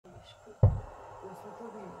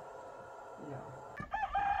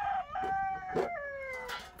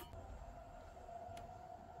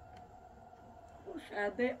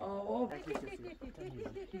شده آب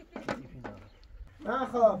من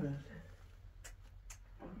خوابه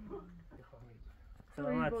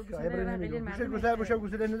سلامت گوشه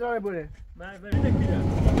گوشه نداره بره من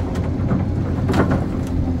ببینم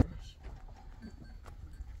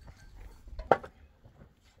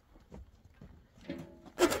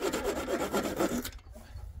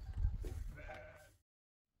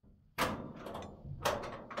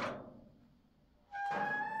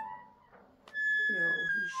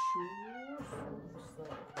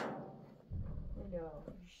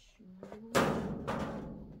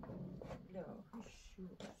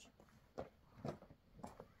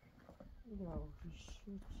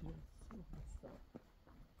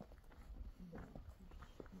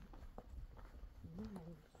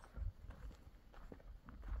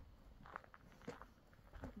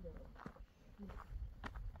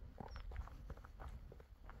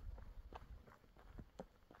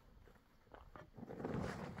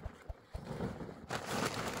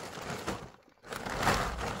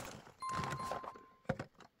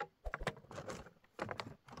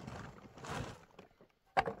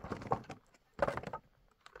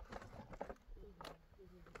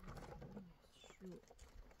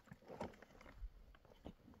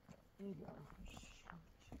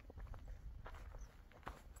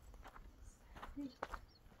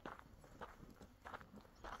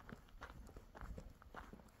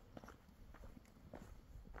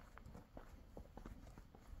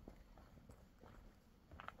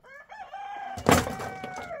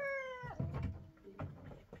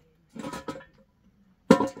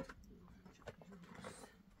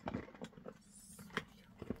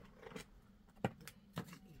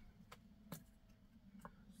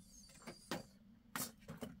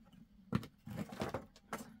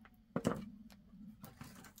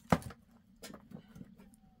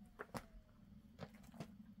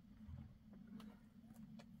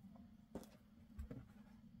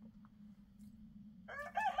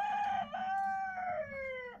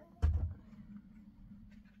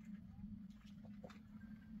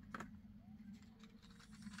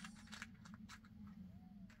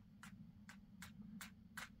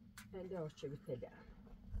Ben de hoşça bitedi.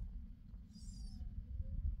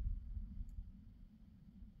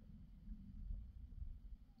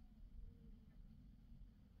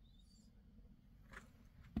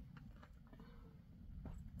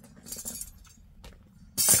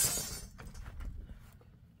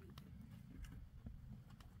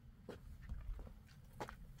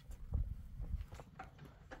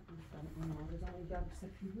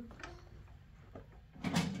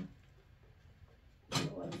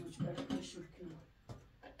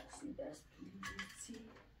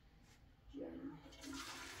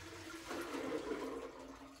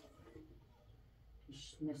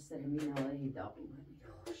 نفس همین آقای داغی منی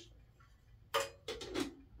خوش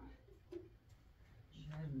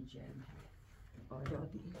جرم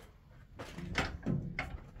آزادی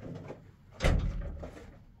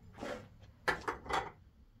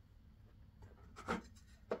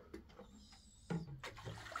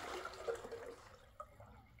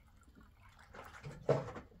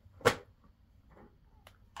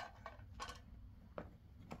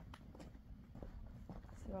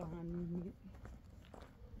سلام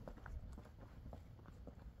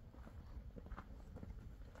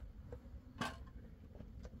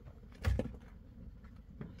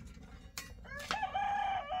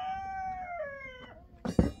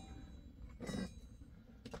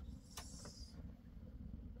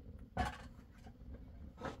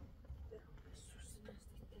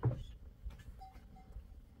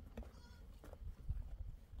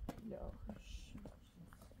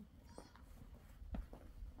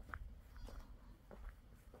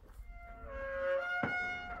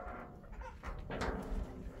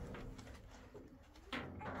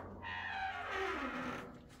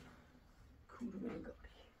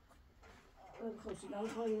خوشیدم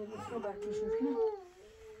خواهی رو برکش کنم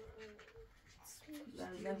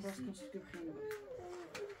در باز کسی که خیلی بود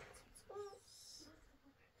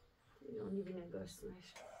یعنی بینه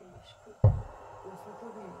گاستنش خیلیش بود گاستن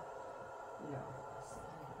تو بین یا گاستن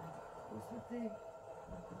تی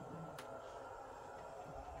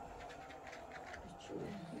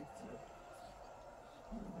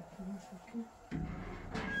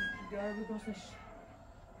دیگر بود گاستش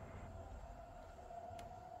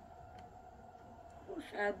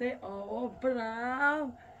شده آب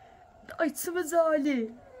برم دایتسو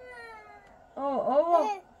بزالی آب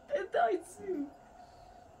دایتسو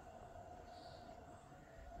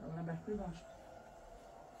اونم برکوی باش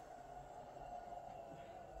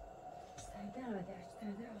ستایده آمده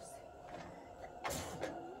ستایده آسته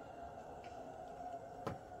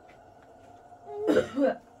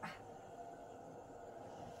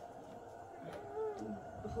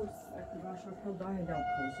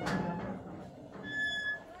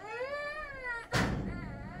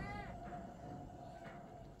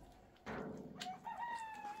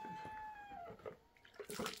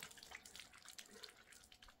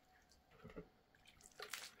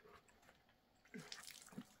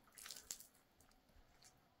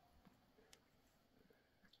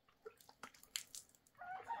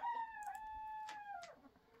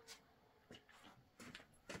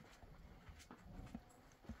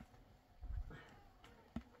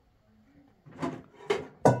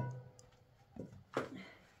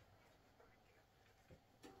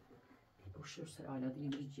Boşursa hala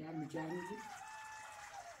değil rica mi?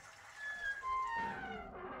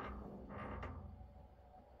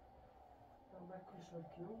 Ben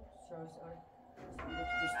konuşuyorum. Söz ay.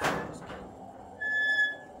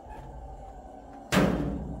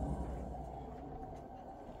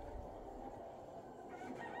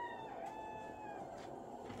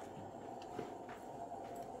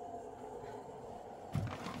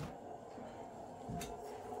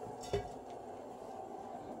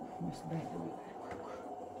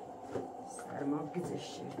 Sarma güzel.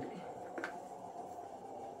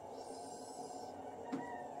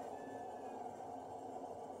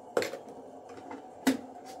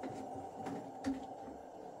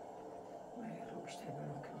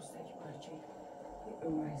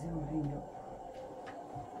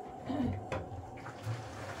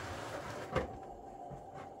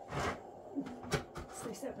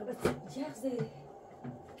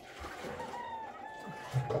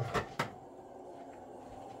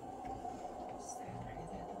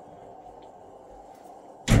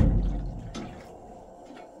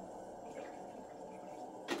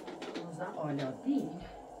 Hala değil.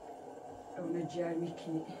 Onu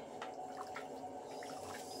cermiki.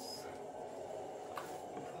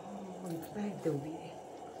 Ben de bir.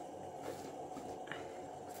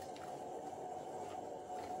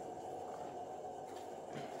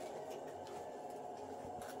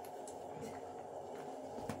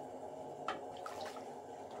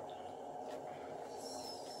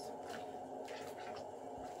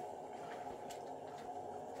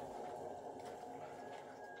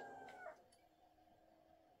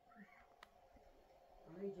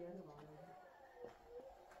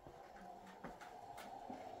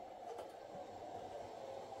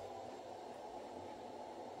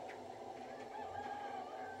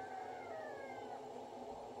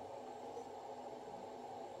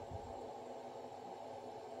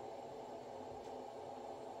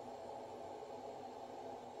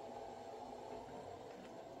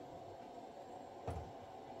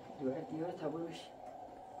 Diyor tabii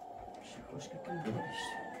hoş geldin.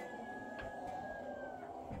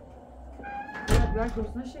 Ben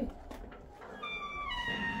kursuna şey.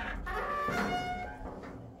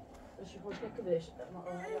 Hoş geldin. Ama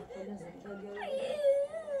ona yaptığınız zaten diyor.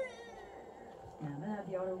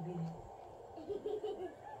 Ne diyor o bir.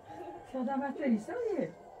 Şurada ben söylesem ya.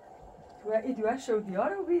 Tu şov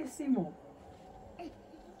diyor o bir Simon.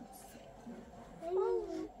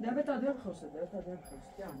 ده به تادر خوسته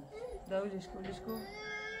yani. ده لیشکو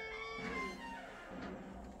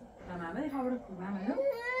همه خبر کو همه نه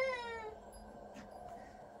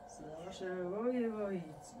سلامشه وای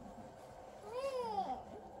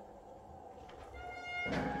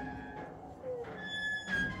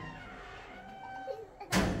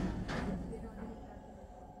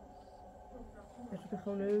Even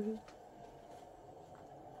gewoon even.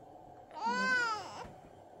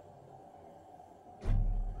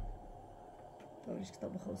 Doğruş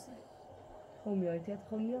kitabı olsun. Xomiyor, tiyat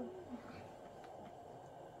xomiyor.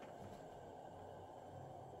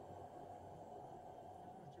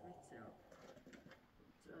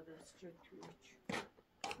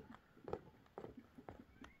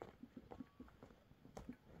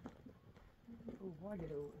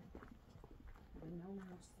 Olha o. Não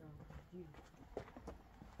mostra.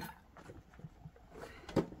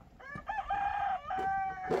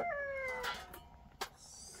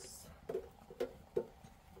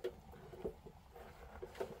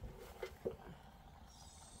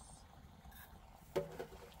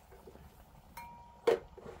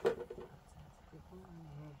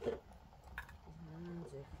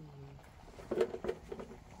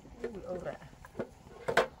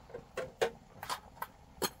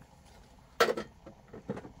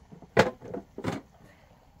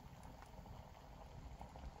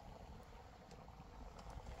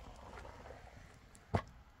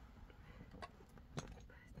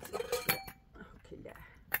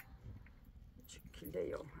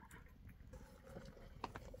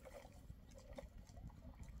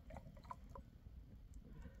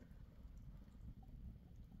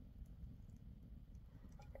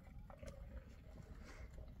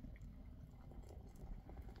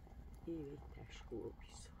 ای تشکو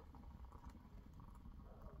بیسو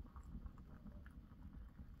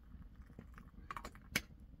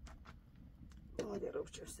آده رو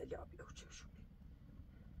چه سجابی رو چه شده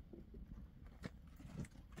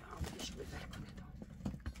آمدش بزر کنه دام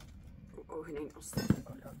اوه نین اصلا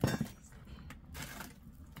بالا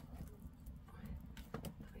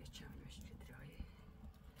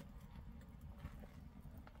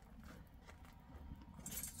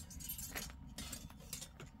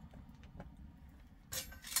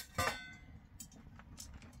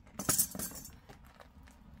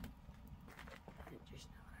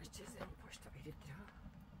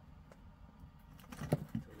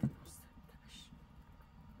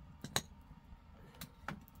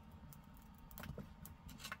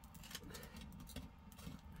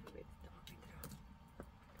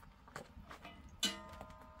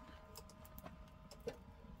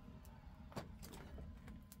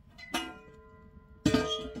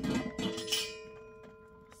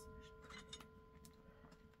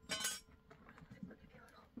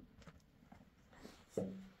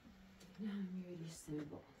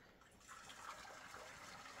Simple.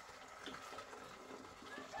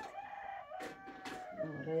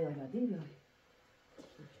 Oraya oynadım ya.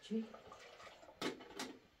 Çek.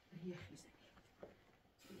 Niye xizem?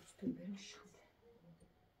 Üstüm benim şurada.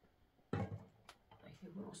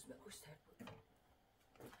 Ayı bu nasıl bir göster bu?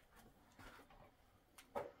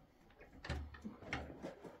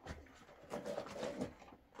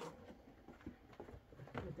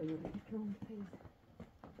 Burada yürü gitmem teyze.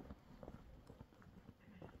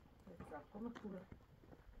 Como pura.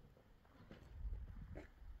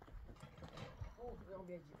 Oh, eu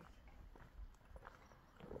me admiro.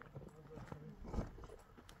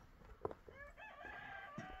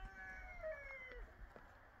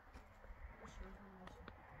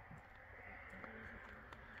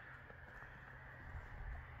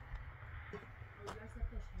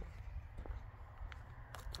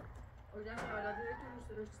 Olha a cara dele que não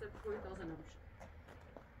será que você foi idosa não.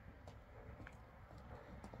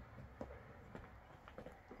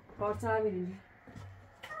 Parça verin.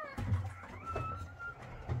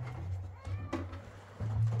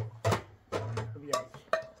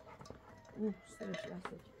 Strasznie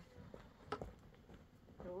się.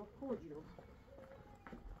 To chodziło.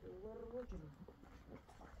 To chodziło.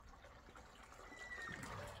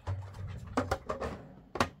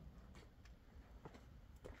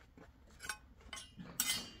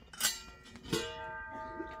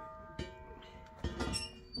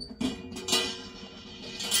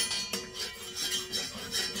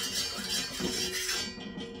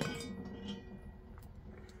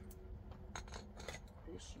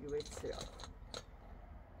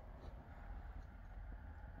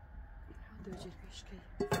 Dövecek peşkeyi.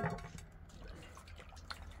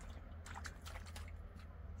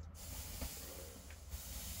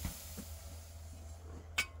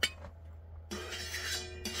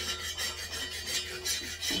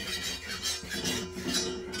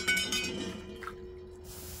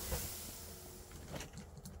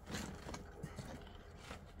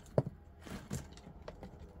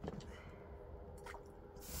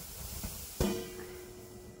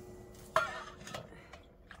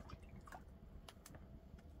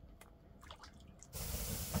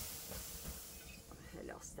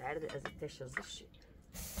 Serde az ateş hazır şey.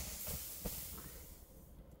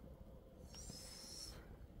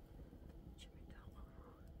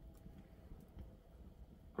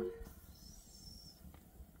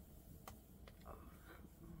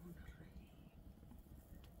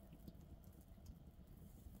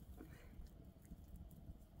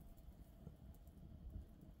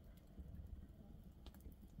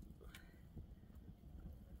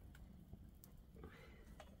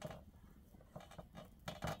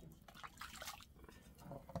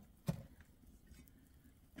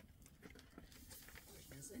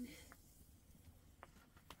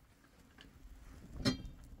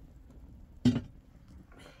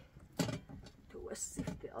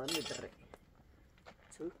 توسفت آن دره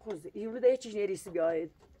توی قوزه ایولو ده چیز نیریسی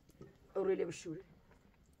بیاید اوریله بشوره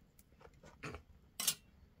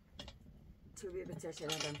توی به تشن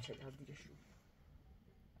آدم چه دار دیرشون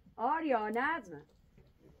آریا نظمه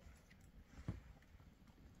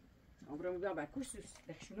عمرم بیا بکوش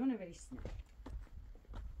دخشونونه بریسنه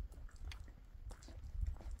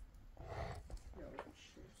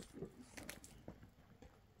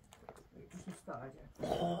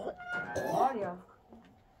آریا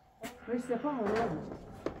ویسی پاهم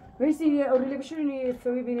ویسی اوریله بشونی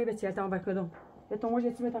توی بینی به تیل تمام بکدم یه توماج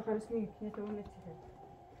یتیمه تا خرس کنی یه توماج یتیمه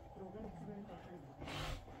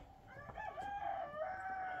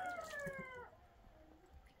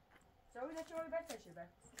سوی ده چه باید بتشه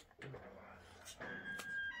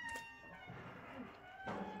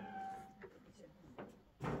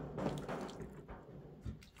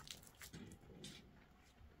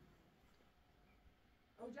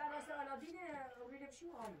اونجا راست علادین اولی بشو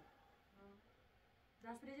آم.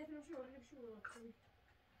 دست بریجت نمیشه اولی بشو.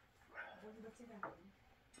 بودی بچه دارم.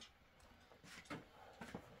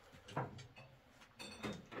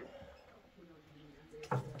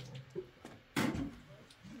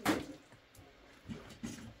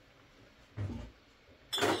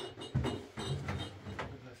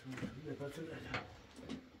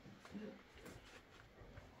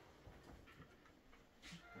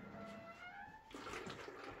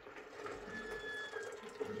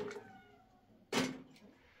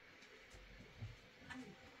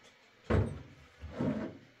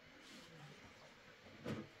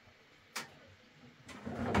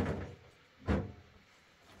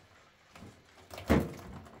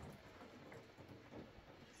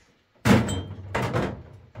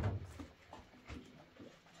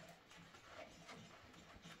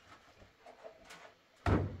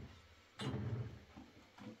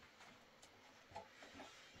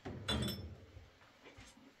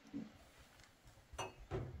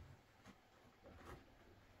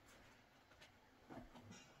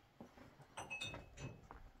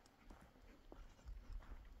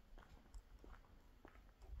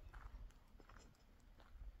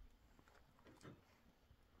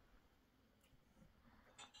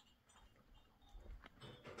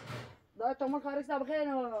 دای تو من خارج نبخیر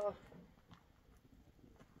نه.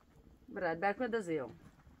 برات برکن دزیو.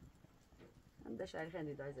 هم دش علی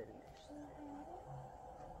خندی دای زدیم.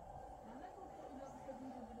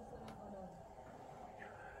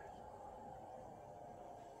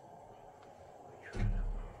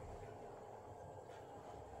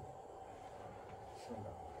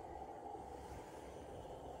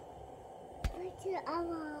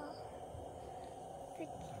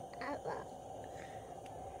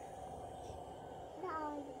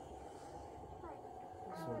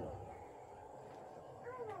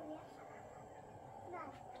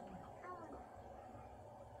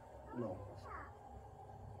 No.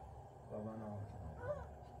 Baba no.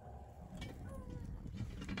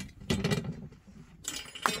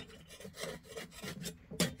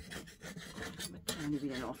 Nu vill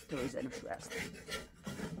jag nog ta i sig något värst.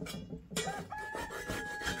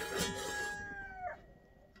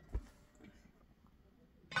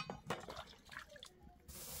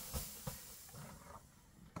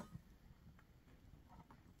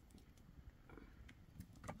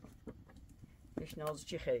 ايش ناز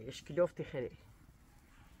چی خری؟ ايش کلوفتی خری؟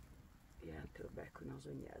 یا تو بکن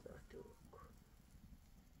نازو نیادا تو.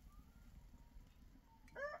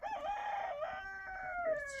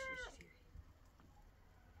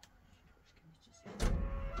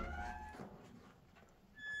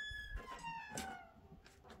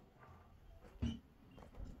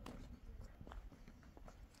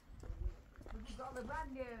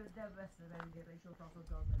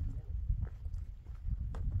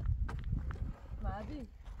 مهدی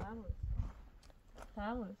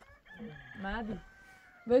تمام مهدی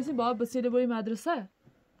وایسین با بسیله بری مدرسه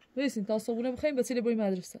وایسین تا صبحونه بخوایم بسیله بری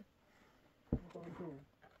مدرسه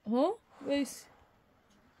ها وایس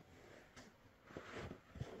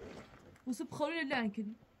واسه بخوری لعن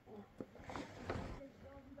کنی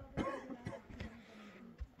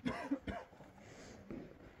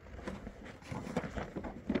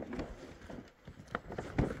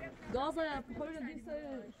گازا یا بخوری دیست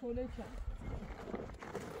شوله چند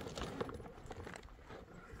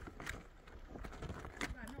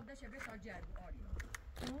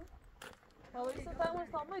حوالی سفرمون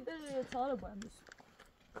سامای در چهار باید بسید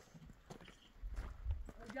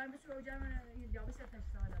جان بسو رو جان یا بسید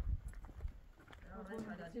تشتالا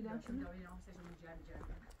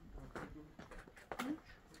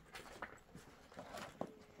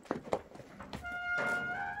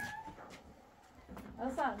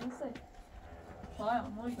حسن نسی شاید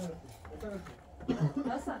مای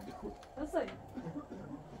حسن نسی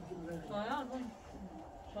شاید مای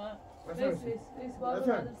شاید ویس باید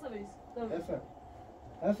مدرسه ویس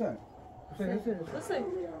حسن نسی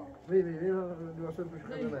بی دوستان بوش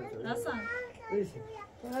خدمت حسن ویسی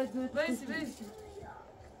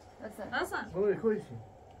حسن هو كويسي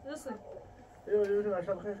نسی ايوه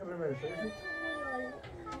عشان خير خبر مدرسه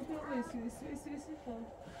ویسی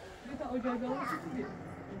بیتا اجازه هست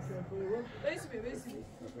ویسی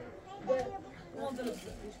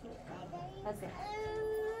مادرسه حسن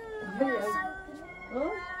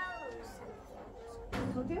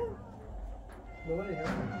اوكي بابا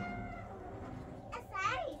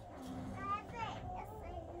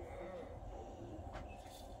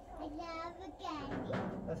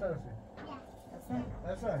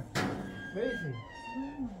Hasan. Beysi.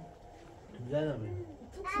 Canım.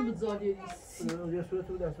 Tutsun zaliyeniz. Ya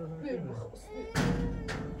suratu da suratu. Bir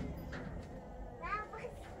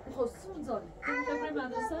خصوص زادی. تبریم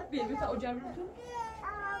مدرسه بیبی تا اجرام تو.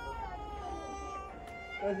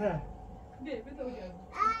 Hasan. بیبی تا اجرام.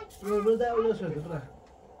 Burada öyle söyledi bırak.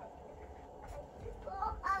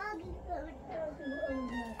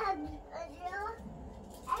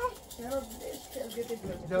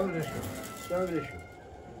 Devam edelim. Devam edelim.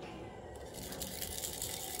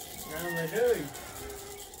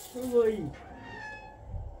 Vay.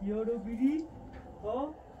 Yaro biri. Ha?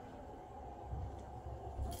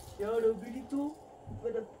 Yaro biri tu.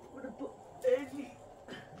 Pada eli.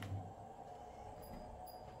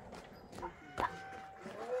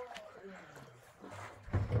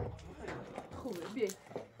 خوبه بیای.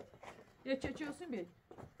 یه چه هستیم بیای.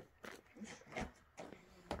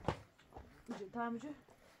 اینجا تمامشه.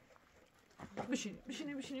 بشین.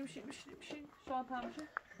 شما تمامشه.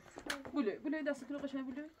 بلوی دستتون رو قشنگ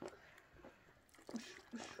بلوی.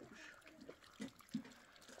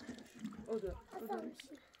 اودا.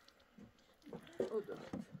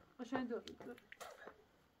 قشنگ دور.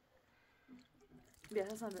 بیا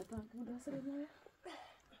حسن بیا تمام کن دست رو بیای.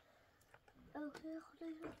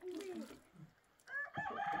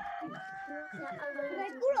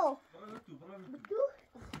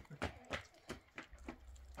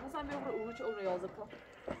 Hasan bir oraya yazıp kal.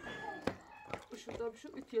 Şurada bir şu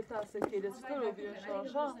ütüye terse kelesi tabii bir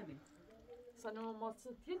şarşa. Sana olmazsa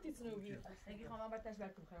tiyetini övüyor. Segi خواهم برتش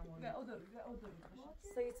برکم خیام. Ve o da.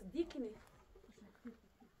 Sayısı dikini.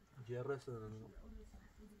 Cerrasın.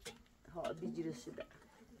 Ha dicirisi de.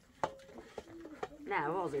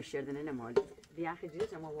 Ne vazgeçirdin ne mali. Diğer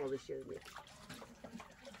hicret ama vazgeçirdin.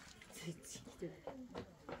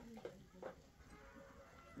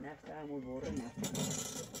 نفهمو برو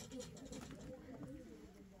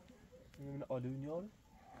من آلونیار.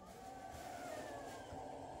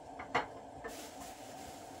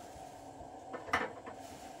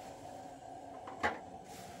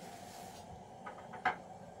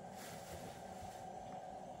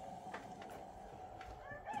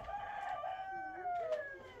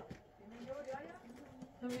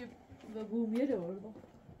 Ve gumiye de orada.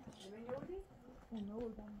 Ne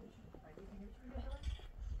oldu?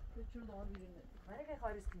 Kaçır daha birinde. Bana ki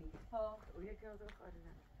خارج کنی. Ha. Oraya که آدم خارج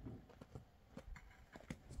نه.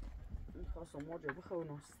 خواستم موجب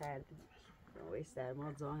بخونم سرد. اوه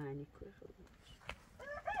سرما زاهنی کنه.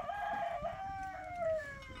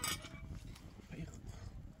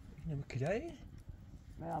 اینم کلای؟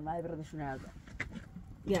 من بردشون هذا.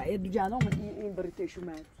 یا یه جانو من این بریتشون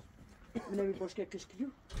میاد. من نمی پشت کشکیو.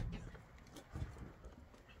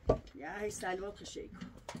 یا هی سالوات خشیک.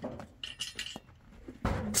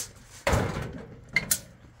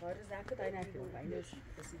 خارج زاکت این نکردم. اینش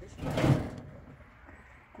رسیدش.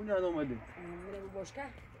 کنی آدم اومده؟ من نمی پشت که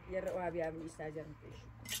یه روابی هم استاجر میکش.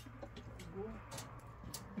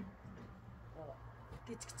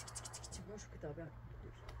 کیت باش کتابه.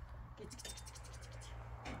 کیت.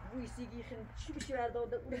 Bu sigihin bir şey verdi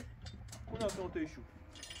orada. کنی آدم اومده شو.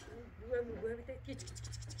 Bu bir tek geç.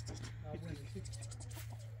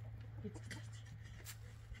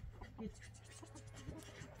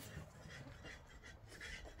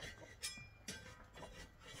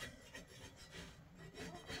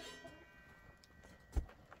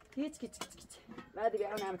 Geç. Hadi bir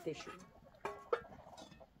anam teşu.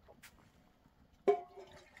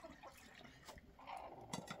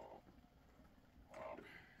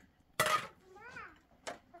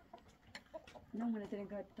 نه من ترین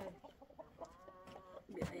کار تای.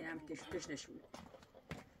 بیایم تشویش نشون.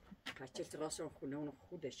 کاچه تراسون خونه اون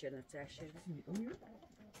خودش شدن تاشه.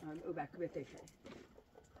 او باک بهتری.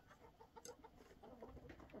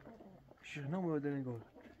 شنو اومده نگاه.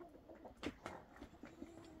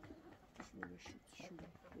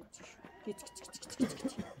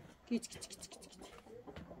 Git.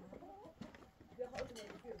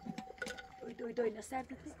 Doy nasıl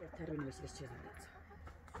dedi? Tarım meselesi çözüldü.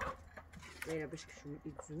 Böyle başka şunu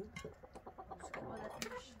izzu.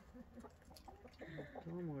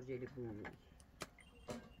 Tamam orceli bu.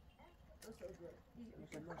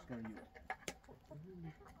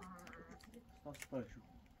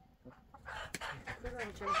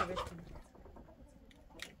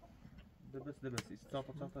 دبس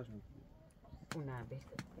استاطاش Ona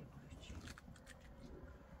behter.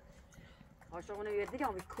 Aşağına verdik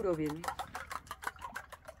ama bir kuru vermiş.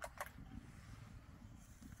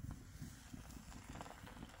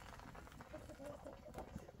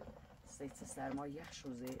 Sayısı sermaye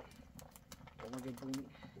yaşoze. Ona bir bumi.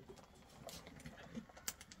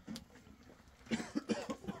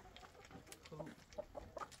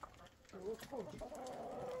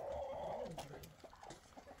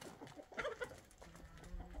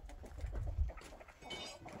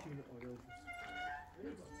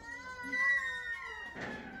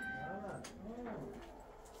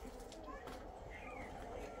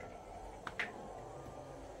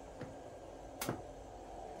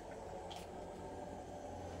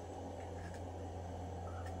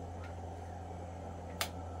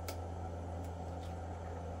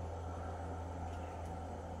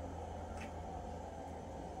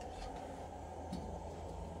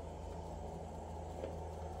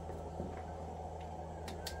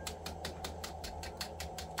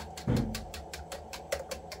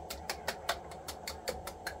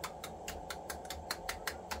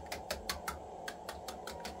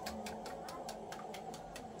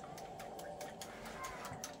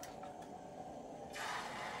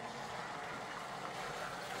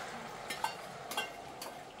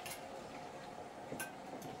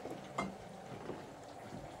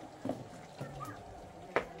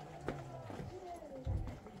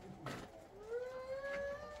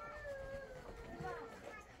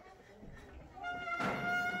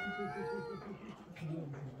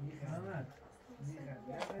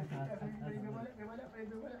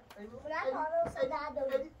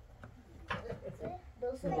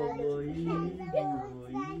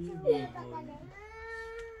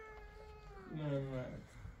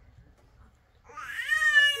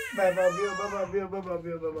 بابا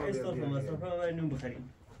بیا استغفر نون بخریم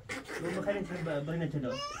چون بغنه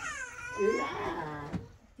چلا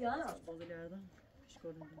Ya, bazı yerden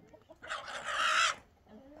pişkoldum.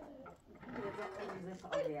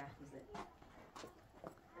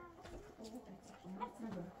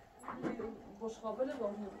 Boş kabile var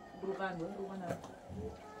mı? Rugan var, rugan var.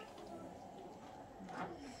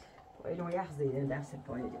 اینو یخ زیده دست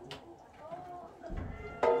پایین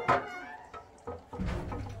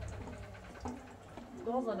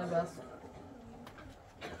Gazana bas.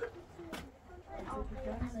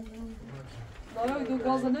 Daya do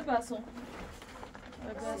gazana basın.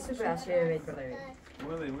 Süper şey evet böyle.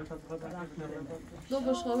 وين تتخطى Do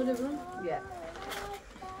boş kabile var mı? Ya.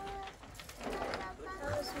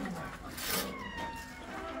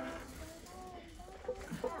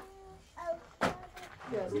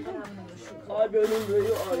 Abi önüm böyle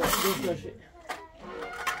ağrıyor. Başı.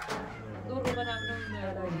 Do rugan amrım.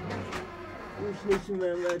 Uş neşim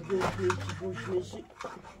ben verdim. Uş neşi.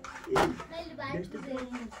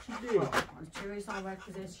 Çevreyi sana belki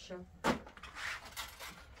güzel şişe.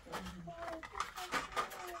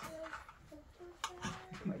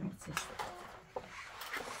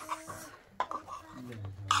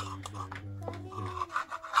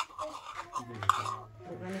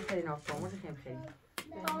 Ben ne kadar yaptım? Onu kim kim?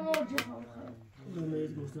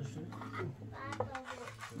 Dönmeyiz gösterişte.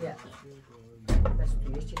 Ya. Bas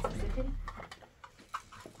tu ești ce ți-e?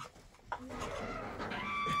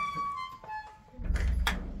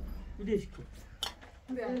 Gideş ki.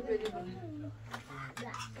 Ben böyle var.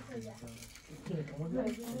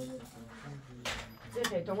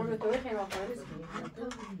 Ce tomul meu tău e mai mare zi.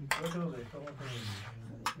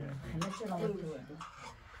 Ne ce la mă?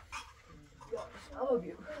 Ama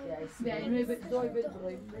bir. Ben yine doy bir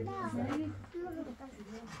durayım.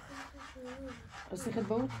 Você quer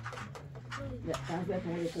bom? Ja, daar ben ik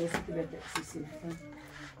mooi voor zitten met de sissi.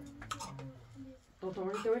 Tot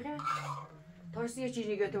hoor je toch hè? Toch zie je je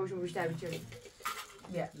niet uit hoe je staat met jullie.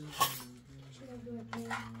 Ja.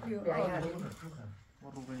 Ja, ja.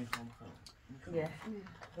 Ja.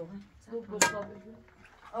 Do boş kabile.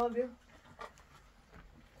 Abi.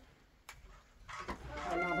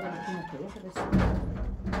 Allah bırak bunu koy.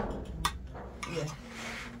 Ja.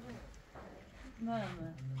 Ne?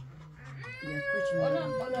 Ja, kuçum.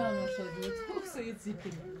 Ana şöyle. Çok sayıt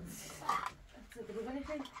zipin.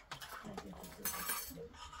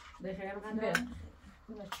 Ben ga hem gaan Ben. doen.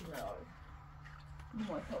 Bu açılıyor.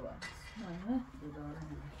 Bu tamam.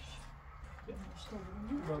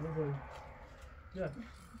 Ja.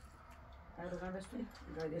 Hij gaat best doen.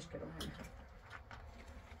 Ga je deze keer omheen.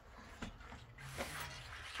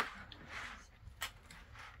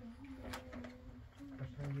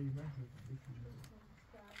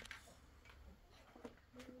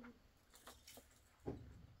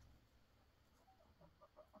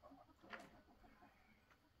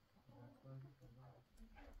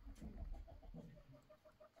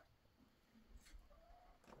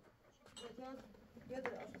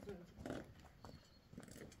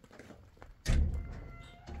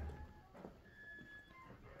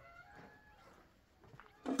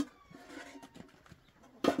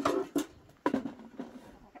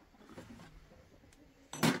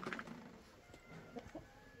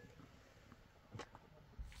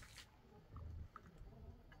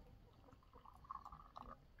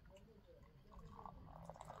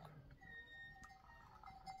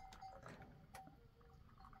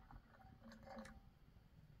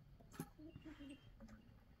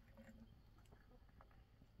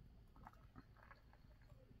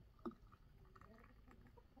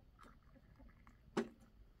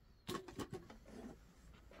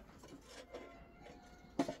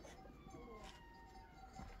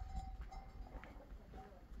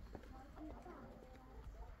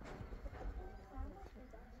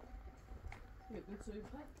 Wird so übrig?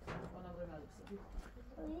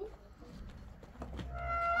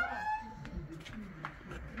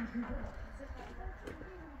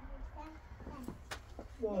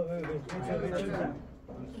 Oder bringen wir das?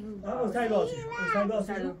 O sen olsun. O sen olsun.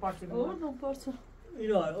 Zijn er parten? Oradan parça.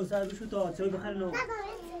 İyi o sen şu ta çöl bakalım.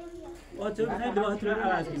 O çöl bakalım da hatırlar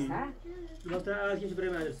ağzını. Doktor ağzını برای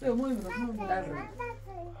مدرسه. Yok muhim bırak. Muhim bırak.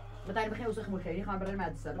 Maar daar begin je zich moet geven. Gaan we erin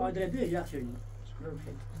met O da bir yaxşı.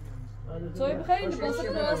 Soy بخیر بازه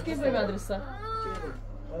کنه از کی برای مدرسه.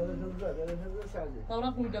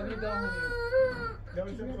 طبعا خوب دبیر برام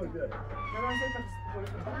نمیاد.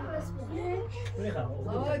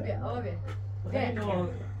 Abi.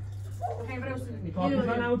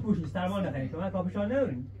 کاپیشان هم پوشی سرما نخرید شما کاپیشان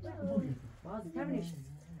ندارین باز تمنش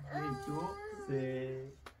 2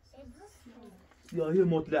 3 سیاهی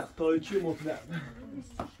مطلق تایچی مطلق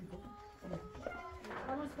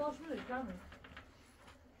Ama sipariş mi verir Kamil?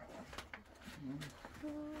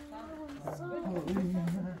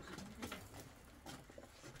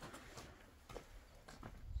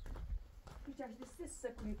 Diciamo la stessa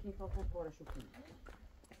qui che fa un po' la sciopina.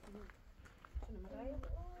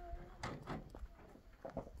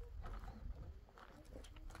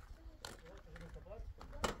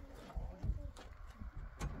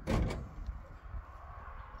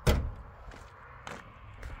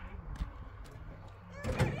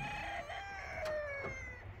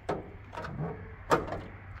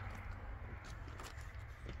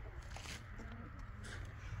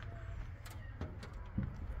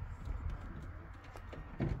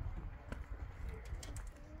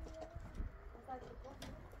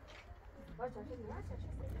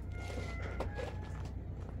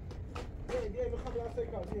 بیا میخوام راست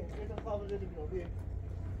کار بیا یه خواب رو ببینم بیا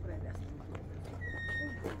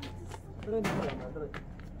برو بسلام برو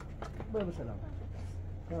برو بسلام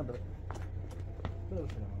برو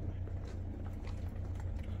بسلام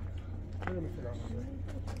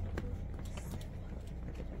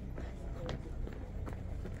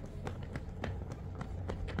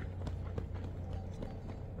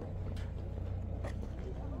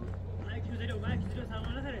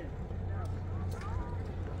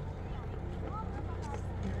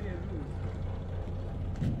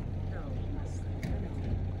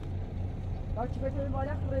Ci faccio il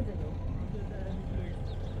voglia pure io.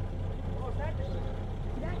 Oh, certo.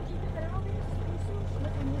 Dai, ci saremo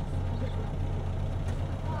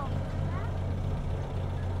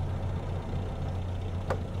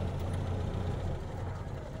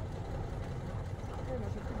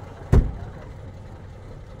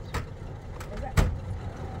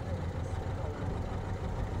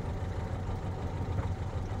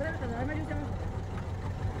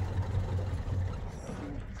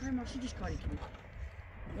ماشینش کاری کنی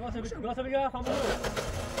واسه بگه خاموش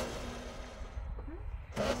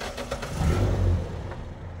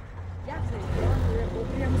Jak se je?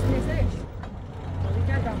 Já musím nejseš. To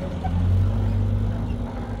říká tam.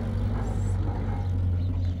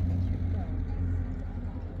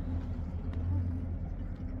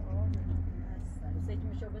 Se ti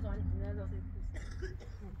mi šel bez ani ne do té.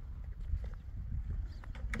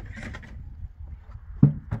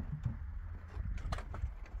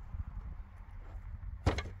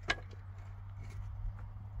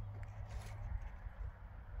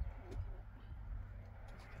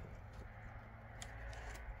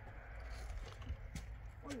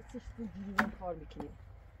 Sıçtı girilen kar mikini.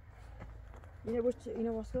 Yine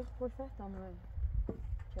başka perfect ama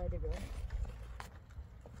şöyle gör.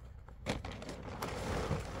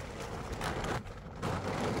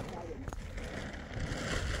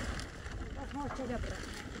 Bak ha çöle bırak.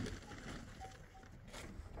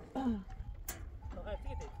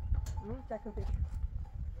 Takıl pek.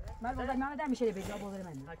 Ben burada Mehmet'den bir şeyle bekliyorum olur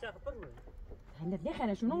hemen. Hatta kapır mı? Hem de ne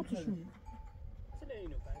kadar şunu unutmuşum.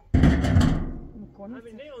 سلينو مكون.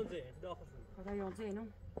 همین نیونزه داخل. خدا یونزه اینو.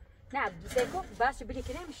 نه بسیکو باش بلی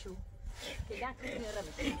که نمیشو. که نه تو میاره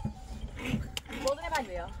میشه. بودن من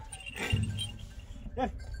بیا.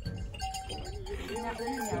 نه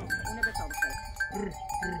بنیام. اونه به تابه.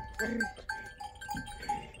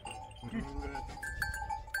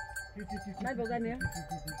 نه بودن نه.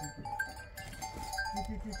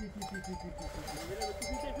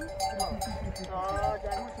 آه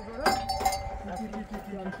جانم چطوره؟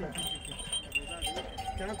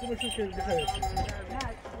 چند تا بشه که بخیر. نه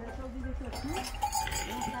شو دیگه شو.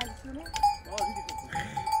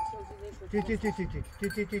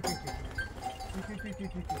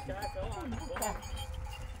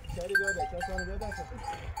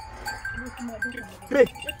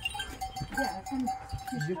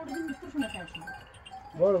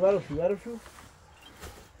 برو شو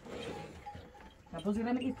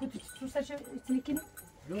Pozivamo i put tu sa će snikini.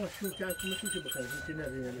 Jo, šo čak mislim će bukati, ti ne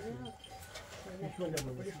znam. Nismo da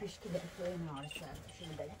mogu. Piški da to je malo sa što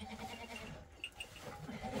da.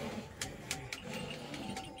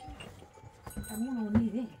 Amuno ni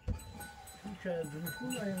ne. Čaj drugu,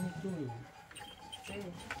 a ja mi tu.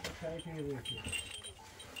 Čaj ti je veći.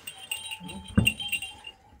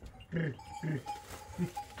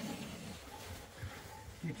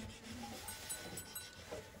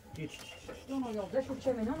 Sono io, adesso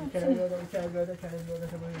c'è meno, non c'è. Çay böyle tamam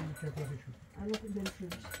bir şey konuşuyor. Allora che bel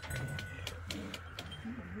film.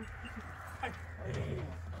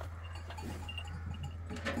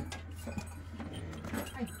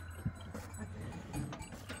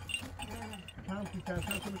 Tam ki sen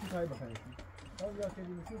konuşup kay bakalım. Fazla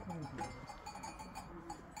kelimesi konuşuyor.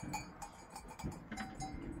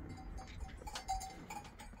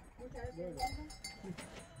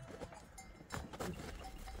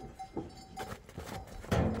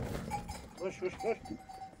 Koş koş koş.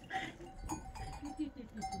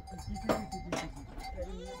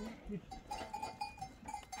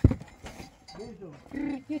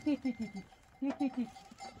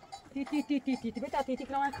 Beta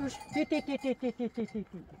titik lan kuş.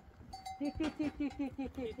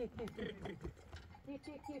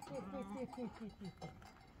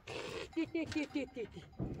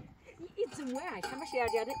 Iets mooi, ik ga maar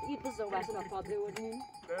zeggen, ik ben zo waar ze nog wat doen.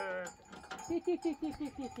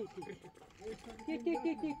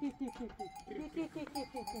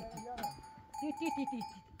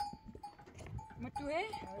 Maar toe hè?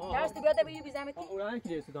 Daar is de beeld dat we jullie samen. Hoe lang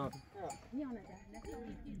is het dan? Ja, net daar.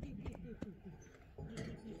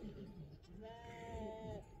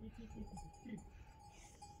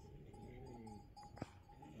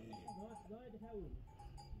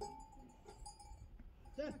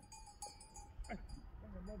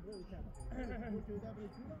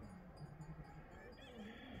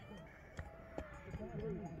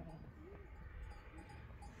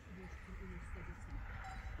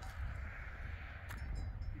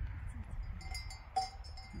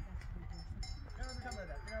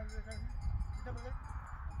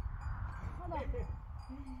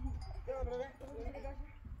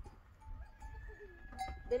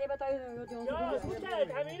 Dele बताओ जो Ya kucak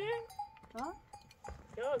hamile? हाँ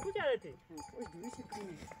Ya kucak itu? उस दूर से कौन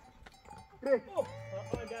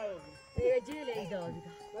Oh, jauh. है ये जेल है इधर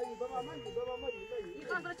ये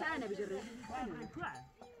कौन सा चाय ना बिजर रहे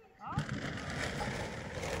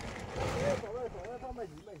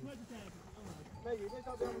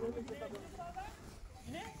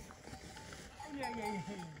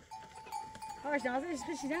हाँ शायद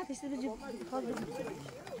इसमें सीधा किसी ने जो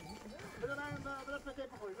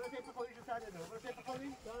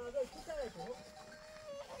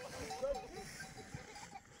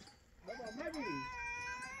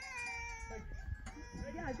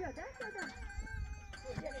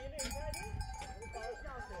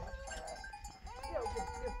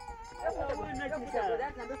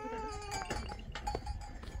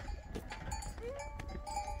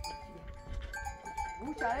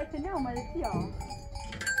Hoe zou het nou maar dit ja?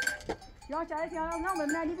 Ja, zou het ja nou maar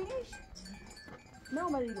naar die binnen?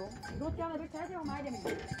 Nou maar die hoor. Doet ja maar dit zou het maar niet.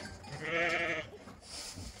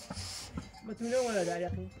 Maar toen nou wel daar ja.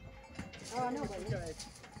 Ah, nou maar.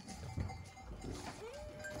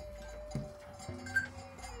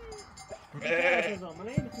 Maar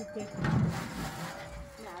nee, dat is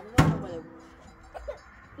Nou, dat is wel.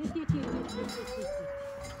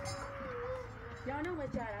 Ja, nou maar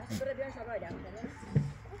cara. Pero dia sabar dah.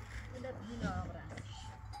 Dah guna orang.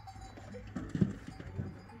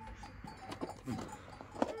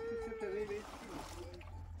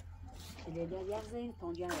 Il est derrière Zain, ton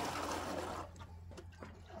bien là.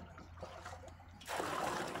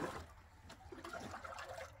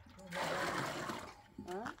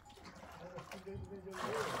 Hein?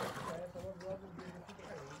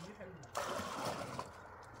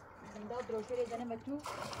 عندها دروشيري أنا متو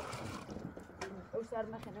وصار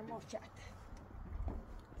مثلا مرشات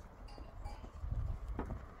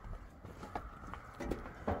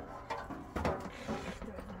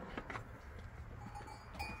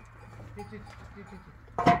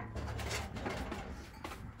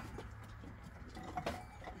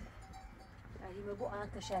هي مبو أنا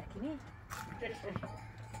تشاركني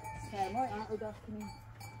سامو أنا أدافكني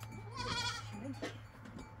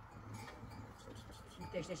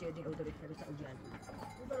تشتري شيء دي أودري كذا تأجيال.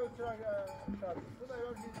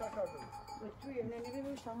 وتوي هنا نبي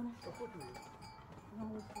مش تاعنا.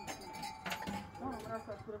 ما راح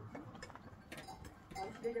أذكر.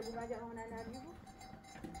 عارف ليه جابوا راجع هنا ناريبو؟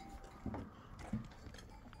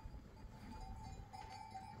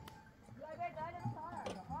 لا بيت هذا صار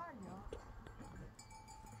صارنا.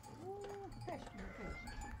 كش كش.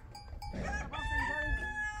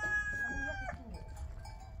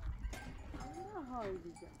 هاي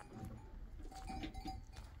ديجا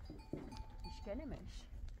إشكاله ماشي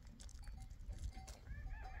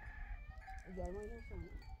جاي ما ينسون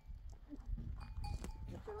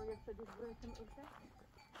يشترون يفتدوا بريتم إنت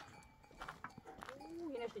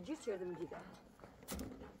هنا تجيس شيء من جدا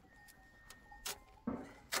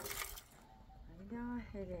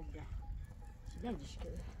هيدا هيدا لا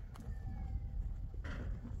إشكاله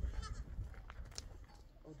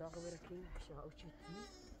وضاغوا بركين شاء وشتي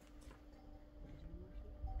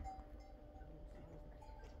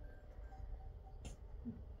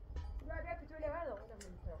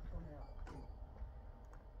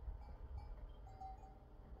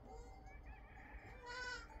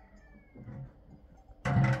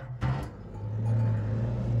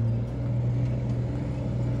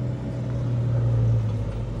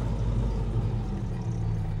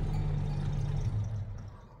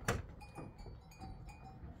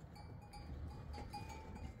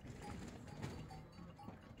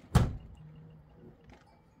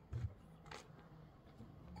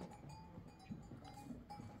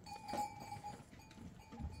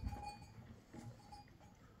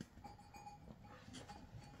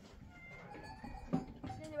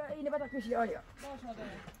اینه بعد کشی آلیا باش آده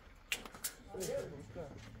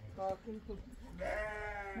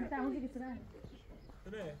من تعمودی که سران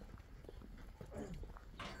نه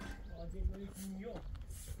آجی بری کیمیو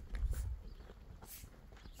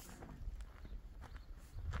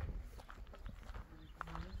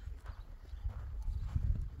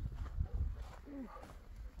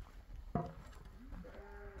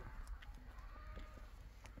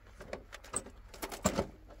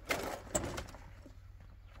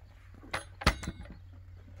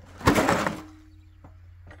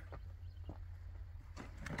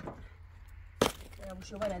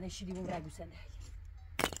شو بلد شدی بوم رگو سنده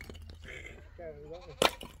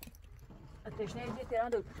اتش نه تیران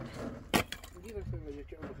دو دي بس ما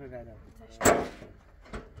جت أول خدانا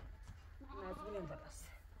مزبونیم درست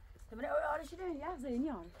تمام آره شده یا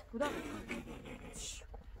زینیان کدا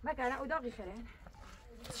ما کردن اداقی خرن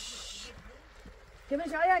که من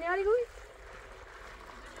جایی آنی گوی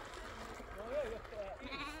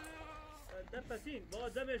دفسين با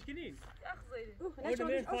زمش کنین اخ زیده اون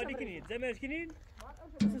خالی کنین زمش کنین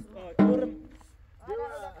دورم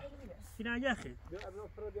فينا ياخي لا أبناء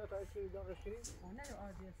فروديات عايشين داخل شرين نه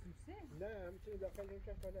آدی سوسه لا هم تيجي داخل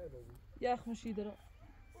يمكن كلا أبوي یا اخ مشی درا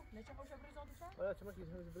نه چه خوش بریزان تو شد ولا تمكن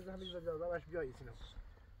بس هم يجي بدل باش بيجي سنو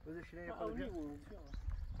بس شرين يقول بيجي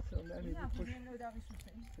لا أنا نه بخش نه اداقی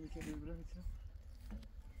سوسه يمكن يبرز سنو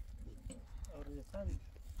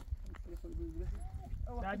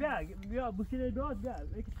لا بيا بكره دوت بيا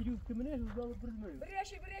هيك تجيب كمنه وبرز مريم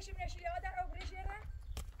بريشي يا دار او بريشي انا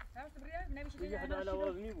عرفت بريش نمشي يجي حدا على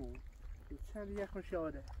وزني بو كان ياكل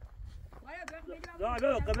شواده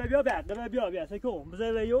لا قبل بيا سيكون بزي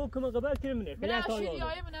يو كم قبل كمنه من عشرين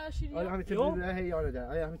يا من عشرين أنا هم تبرز له هي أنا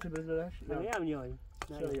ده أنا هم تبرز له يا من ياي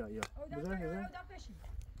يا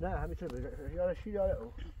لا هم تبرز يا شيء يا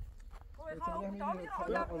أو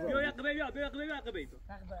بيا قبل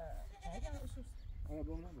أنا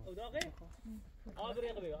بقول أنا او داغي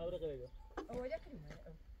اغري قبل هو ده كريم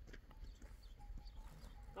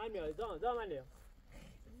هاي يا زمان ليه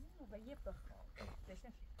بيبخ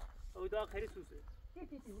او داغ خير سوسه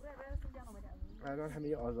تي ورا سنجانو مدا الان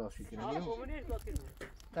همه آزادی کنیم. منين باكين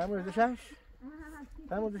تمام دوشش.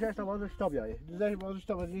 تمام دوشش تا بازش تا بیای. دوشش بازش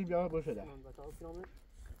تا بازی بیا باشه ده.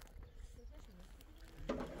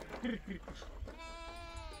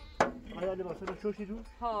 آیا لباس رو شوشی رو؟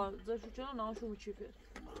 ها زشو چرا ناشو میچیپه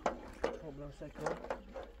خبران سکر.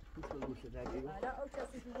 دوست گوشه داری. حالا او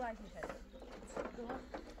کسی تو وای میشه.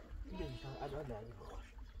 نمی‌تونم الان داری بخوش.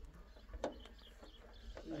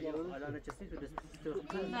 الان چسی تو دست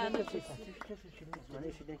نه نه چیزی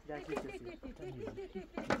من شدن که داشتی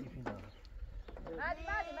مادي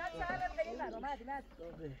سهلا بريمة مادي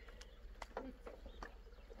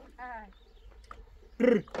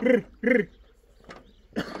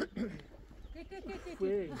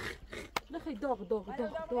نخي داغ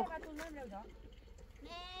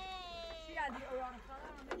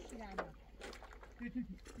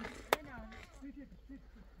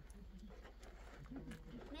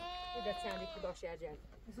إذا تساعدك تبغى أرجع.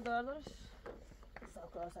 بس دارش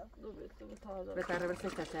دو بيت دو تازه بتعرف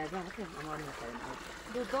بس تساعدها هكذا أماني مثلا.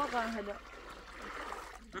 دو داغ هلا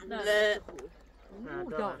لا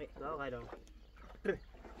داغ هذا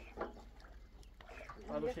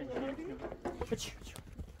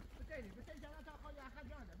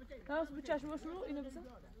خلاص بتشاش شو إنه بس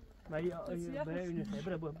ما هي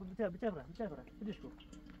برا بتبرا بديش كو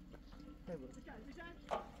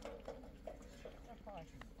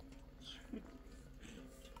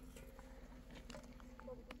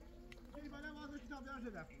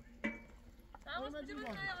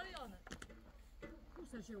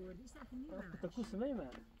تكوس ما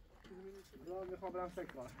يمان لا میخوام برم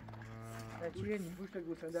سکر. چیه نی؟ گوشت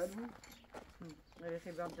گوسفند در بود. آره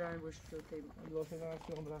خیلی برام جان گوشت تو تیم. لازم است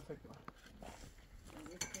که برم سکر.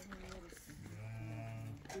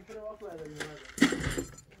 میتونه واقعا داریم.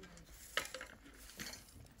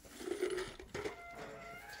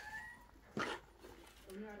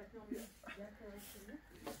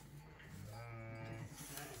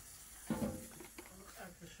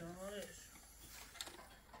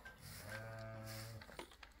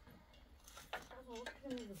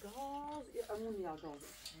 گاز یا امونیا گاز.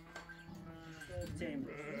 تيم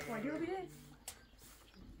کجا بیه؟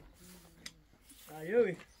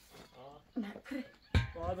 ايوه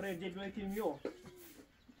بابري دي بيتي ميو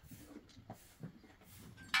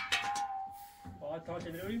بعد تاش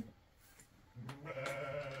دروي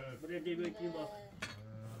بري دي بيتي با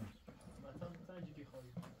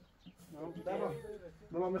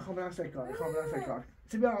بابا میخوام برم سکر.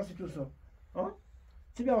 چی بیارم سی تو سو؟ ها؟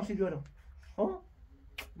 چی بیارم سی دورم؟ ها؟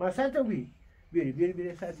 ما سنت وی.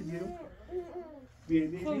 بیاری سنت بیارم.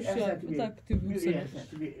 خوش شد بذار تو بوسش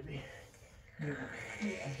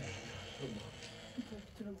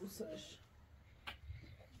تو بوسش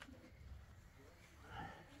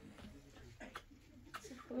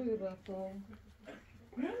خیلی رفتم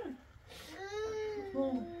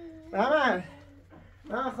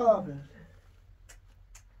من خوابه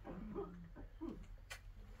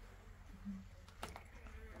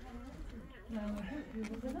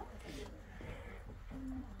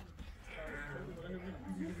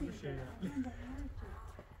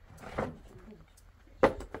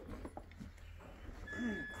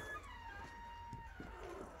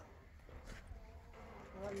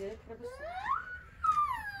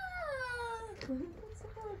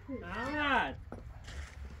Ahmad.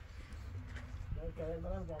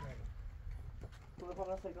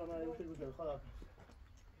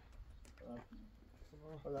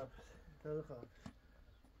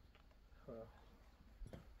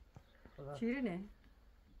 شیرینه؟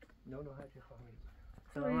 نه هر چی خواهی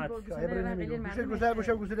سلامت.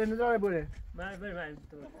 بوشه گوشه نداره بره من برم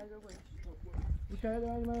بوشه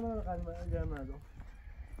من قدم مردم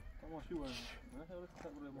تماشی باید من خیلی خطر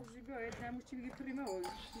بره ما باید نموش چی بگی پریمه و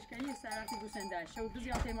بشکنی یه سرعتی گوسنده شو دو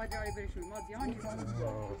زیاده ما جاری برشون ما زیان نیست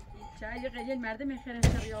چه یه قلیل مرده میخیرن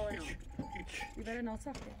شبیه آنو بیبره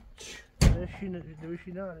ناسخته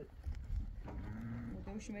دوشینه آره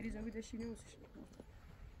دوشی مریض آگه دشینه اوسش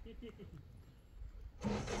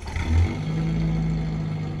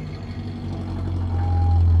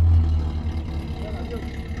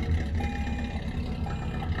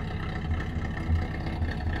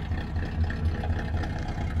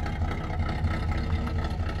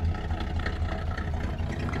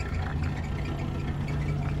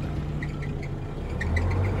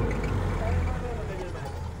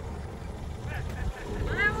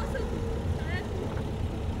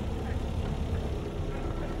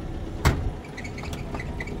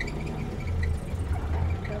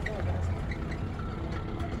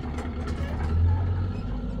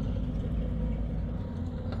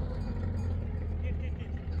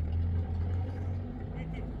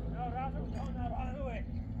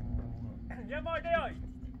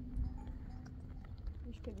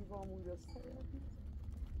که دیوامون رسته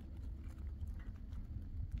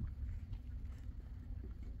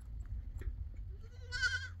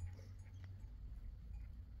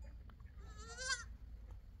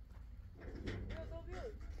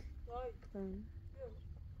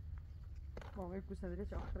Vamos ver kusa dire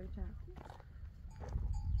çakırı çan.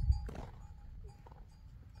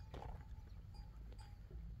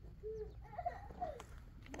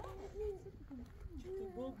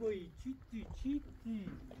 Boy, çitti.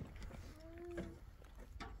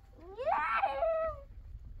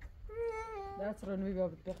 That's run we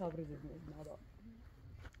got the خبر زدی نادا.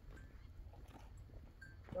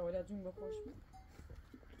 تا ولی جون بخوش می.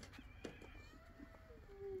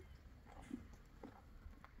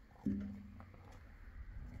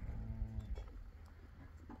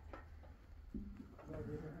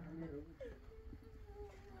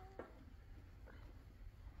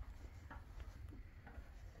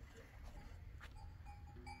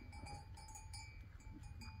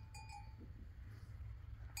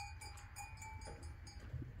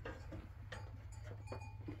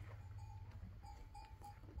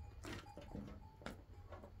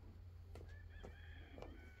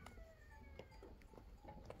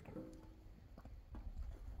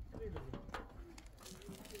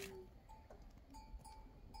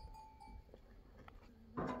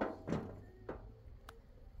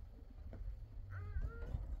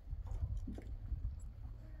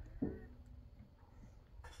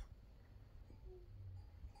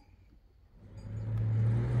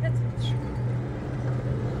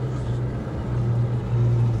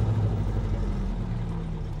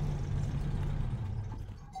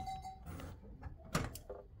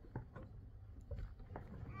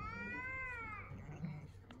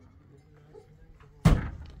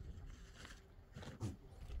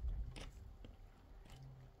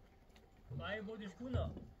 Vai bodi skuna.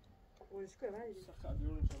 O isko var ya.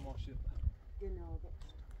 saklıyorum şu maaşı Gene oldu.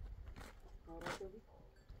 Arada bir.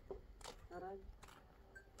 Arada.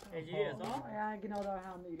 Eciye sa? Ya gene oldu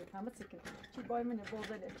hem de hem sıkı. Ki boy mene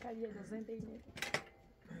bozda le kariye de zendeyni.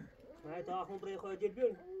 Vai ta akun buraya koyacak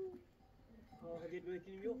bir. Hadi bir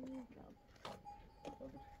kilim yok.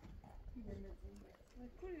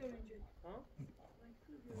 Ha?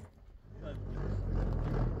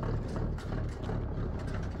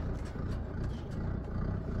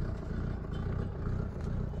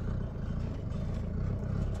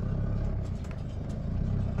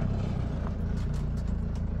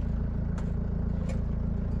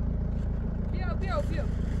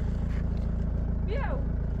 بیا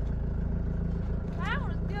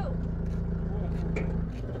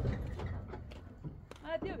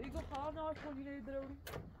yine yedirebilirim.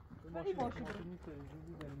 Ben iyi maaşı veririm.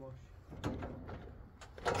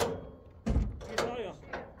 چه داره؟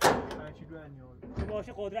 هرچی دو انیال چه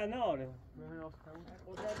باشه قدرت نداره.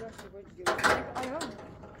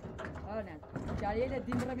 آره جریان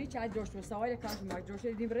دیمره می چای جوش و سوال کاش ما جوش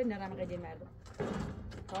دیمره نرم قدیم مردم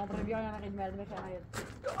کام برم بیان نرم قدیم مردم بخوام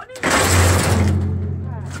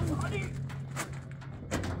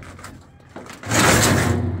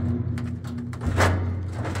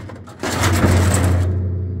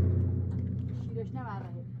شیرش نماره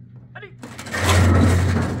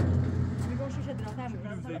میگم شوش دراتم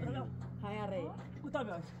های اره کوتاه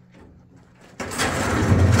بیاید.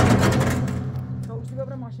 تو اوسی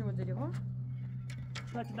ببرم ماشین بودی ها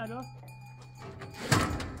نه چی نداره؟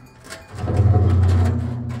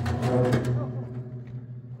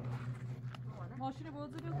 ماشین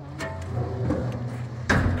بازه بکن.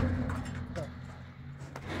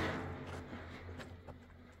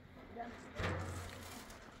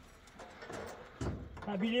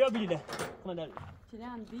 ها بیلی یا بیله؟ مادر.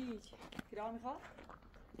 چنان بیچ کرا میخواد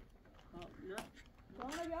نه.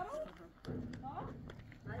 Sonra yarım. Ha?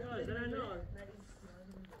 نه زنه نه.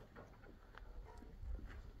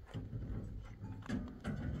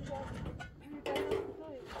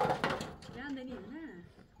 چنان دنی نه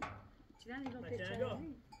چنان دیگه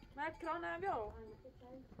چنان Ben kranım yok.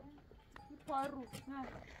 Paru. Ha.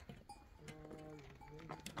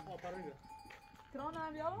 آفرین.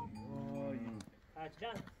 Kranım yok.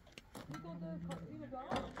 اچن. Bu da kapıyı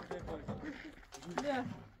yok. Ne?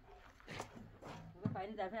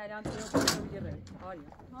 فعلی دفعه الان تو بگیره حالی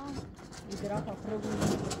Ha. ایدرا فقره بود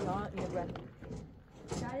یا ایدرا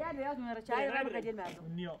چای بیاد میره چای رو بگیریم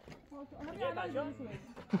مردم نیا. Ama bir yerden görüşürüz.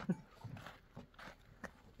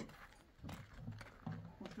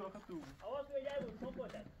 آواز میاد بود تو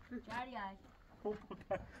باشه.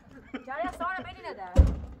 چای سوار بینی نده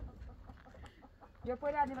جو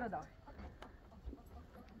پولی آدمی بردا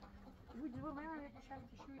وجود من یک شب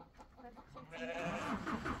شوی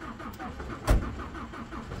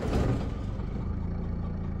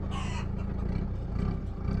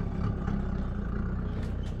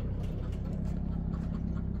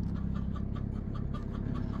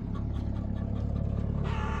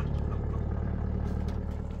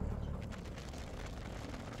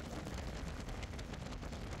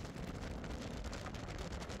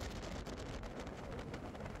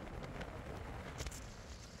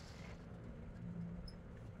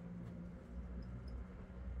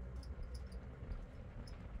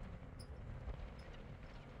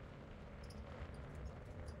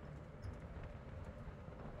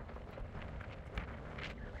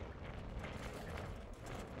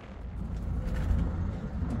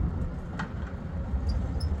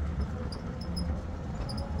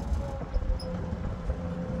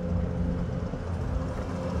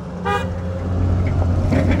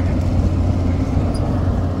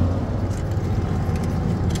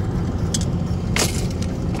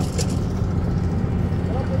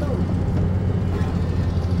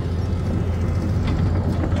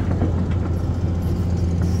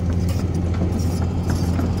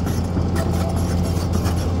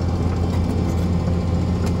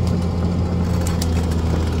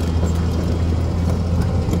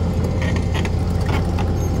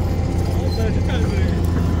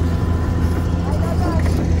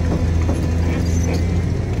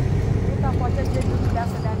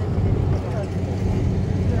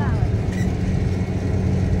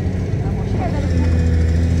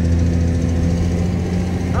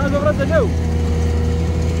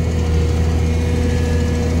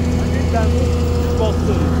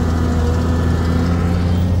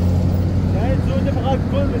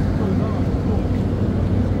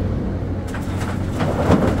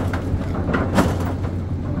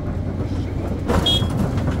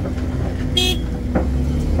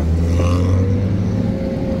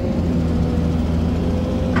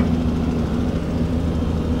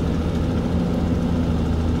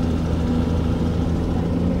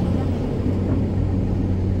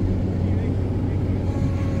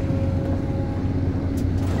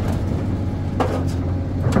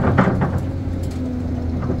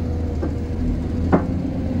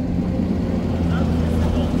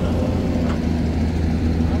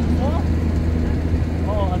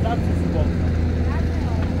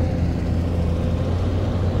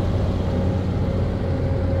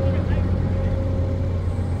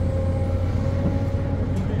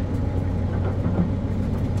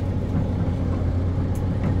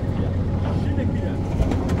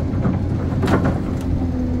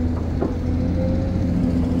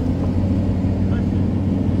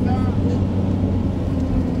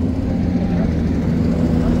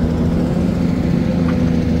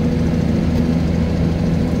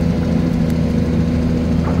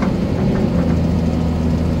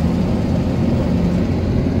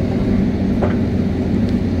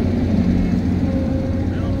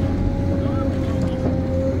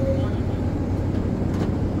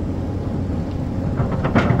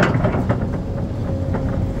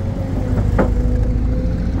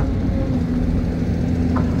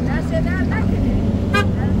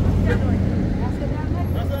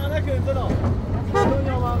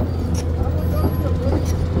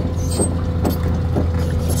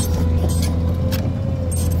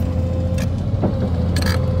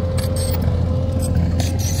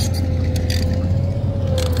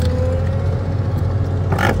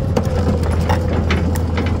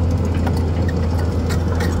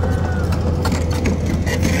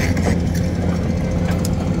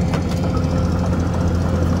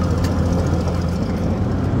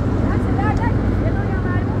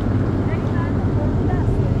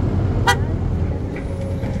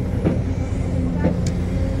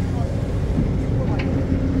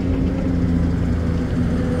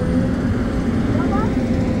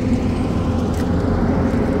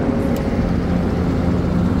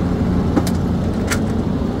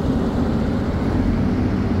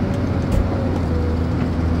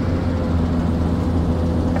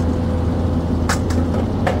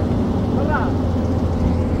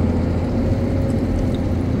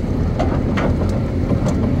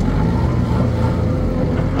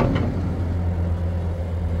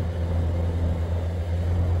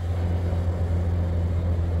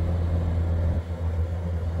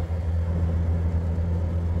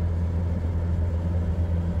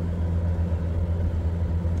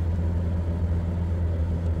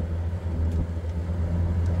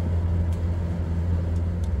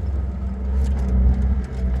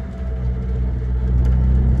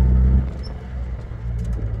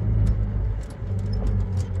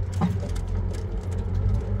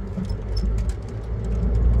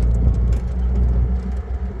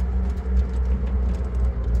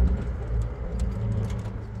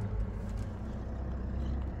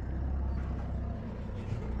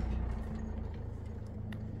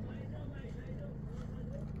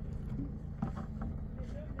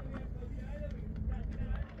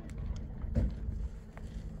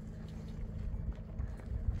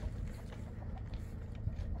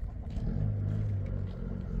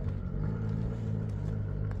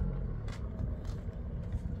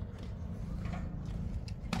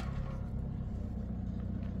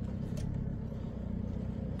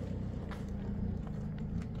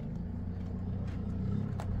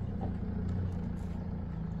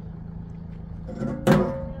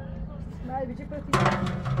بعد بيجي بروتين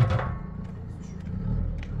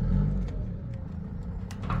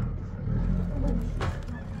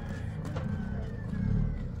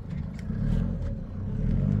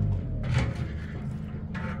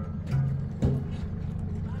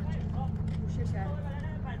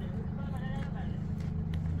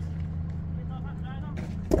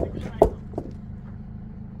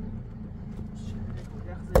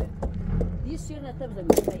دي السيرة تبغى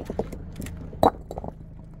مستريح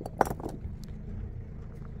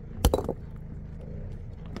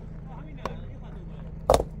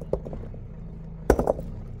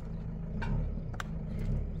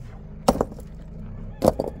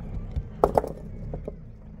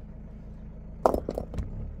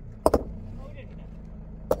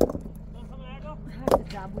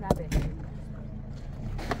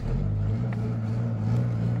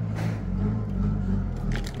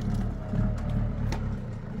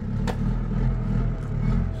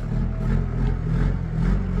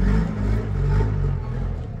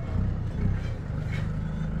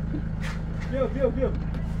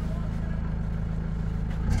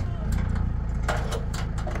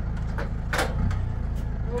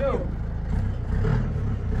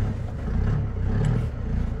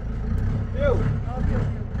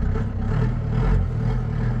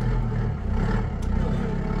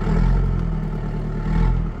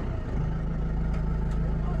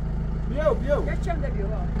Viu. Geçeceğim de diyor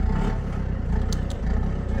ha.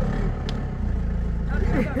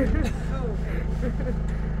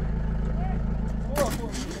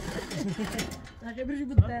 Dacă vrei să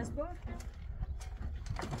puteți, bă?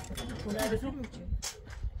 Kulağı su.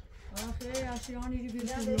 Aferin, aşağıya gidiyor.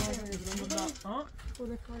 Ha?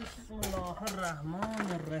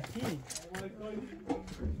 Bismillahirrahmanirrahim.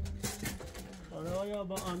 خدایا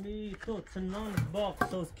با امی تو سنان باغ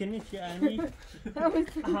سوز کنی که امی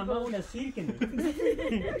همه اون اسیر کنی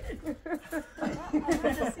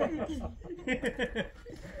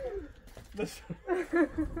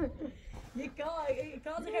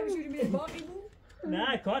Kazı hemiş yürümeye bağı bu.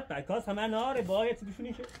 نه کات همه ناره باید چی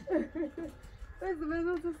بشونی شه Ben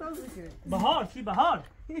nasıl sağlık ki? بهار چی بهار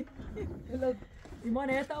İman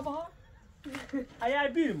et abi ha? اگر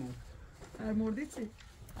بیرمون Ermordi çi?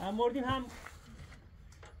 مردیم هم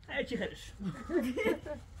چی خیرش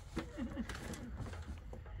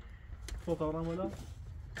Fotoğraf öyle.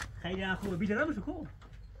 خیلی خوبه بیدرم شو کو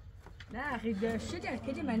Ne خیلی شجر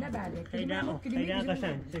کدی من نبرده. خیلی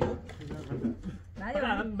قشنگ Ne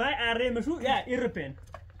بای ارمشو یا ایرپن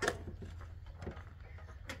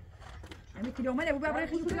Hani kilometre bu böyle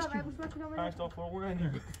خیلی کلاش کی؟ 5 تا فرقونه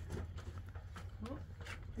نیم.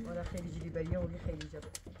 ولا خیلی جدی بریه ولی خیلی جب.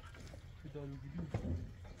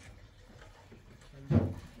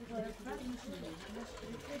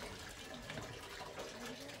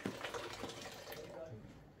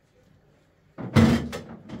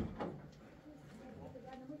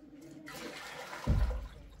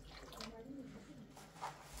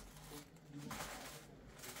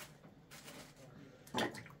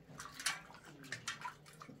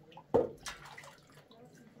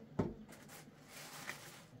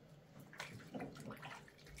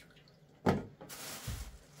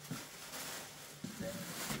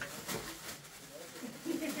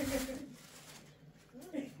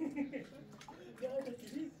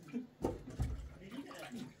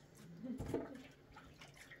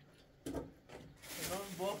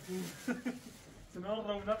 سنان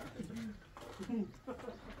رونق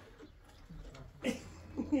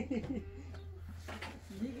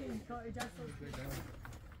دیگه تا اجازه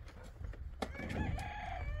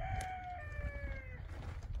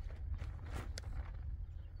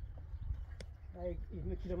ای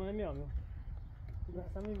 20 کیلومتر میام تو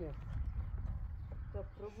اصلا میام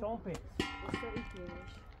شامپه Usta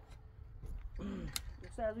ikiymiş.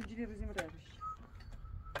 Usta az önce bizim vermiş.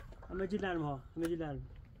 همه جیلرم ها همه جیلرم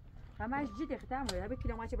همش جدی ختم ولی هبه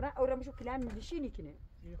کیلومتر برای اورا میشو کلام نشینی کنه.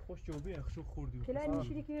 این خوش جوابی خوش خوردی. کلام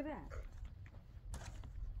نشینی کنه را.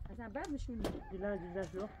 اصلا بعد نشونی. جیلر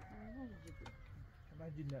شو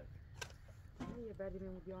من جلد. یه بعدی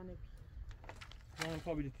میمودیانه. من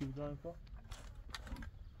قابلیتی بودم که.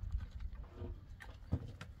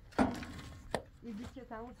 این دیگه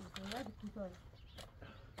تموم شد. نه دیگه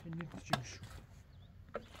این نیست چی میشه.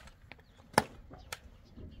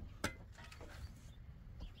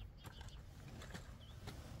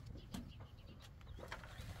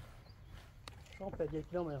 شامپه 1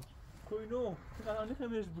 کیلومتر کوینو چقدر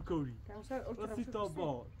نمیخوامش بکوری. راستی تا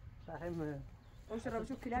بار. فهم اوش را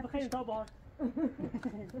بشو کلام خیلی تا بار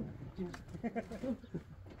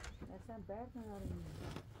اصلا برد ندارم.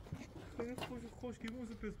 خیلی خوش کی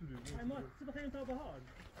موزه پس بودیم. اما چی بخیر تا بهار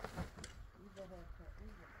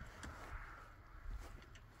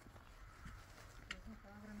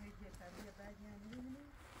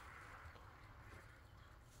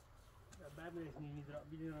بعد نمی درا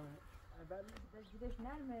بیدم بعد دیدش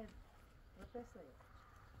نرمه بسه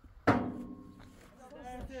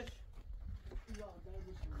درتش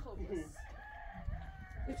خب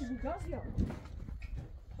ایچی بوگاز یا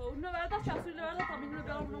خب اونو برده چپسولی برده تا اینو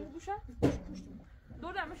برام اونو بوشه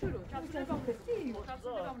دور دمه شروع چپسولی برام کسی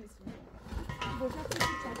چپسولی برام نیستیم بوشت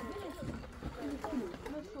کسی چپسولی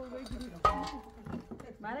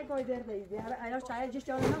من گاهی درده ایدی اینا چای جیش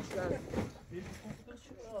جاده نشد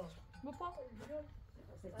بپا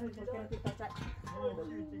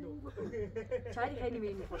چای خیلی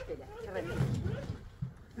میرینی خوشگله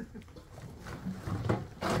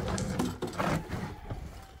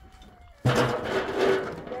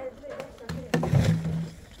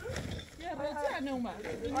نه اومد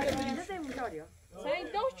آره بینه زمین داریا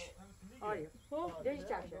سعید دوچ آره دیش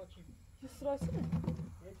چپشه سراسی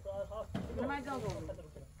نه من گازم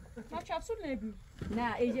ما چپسول نبیم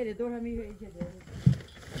نه ایجاده دور همی ایجاده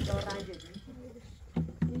دور رنجه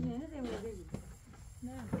نه زمین ببین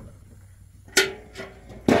نه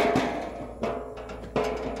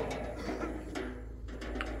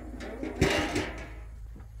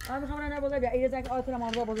من میخوام نبوده بیا ایره زنگ آتر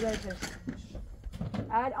من رو بوده بشه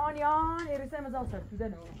الان یان ایرسه مزاسر توده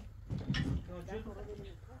نو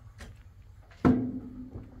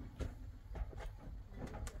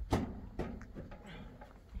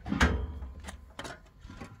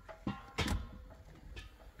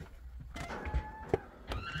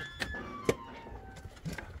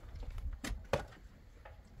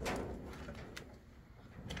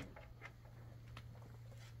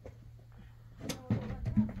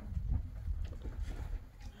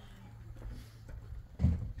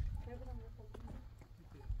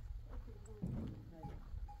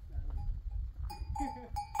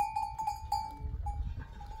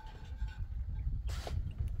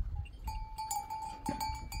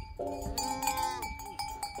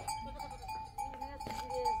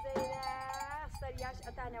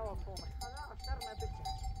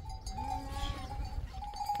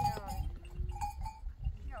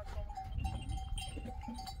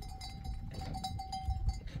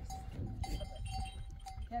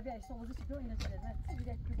Ja, ja, ik stond dus door in het net. Zie je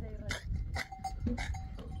dat ik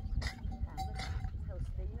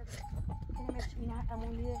het اینا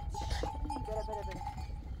امونیه بره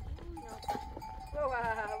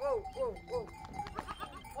واو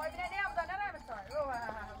وای بینه نیم دانه را بسای واو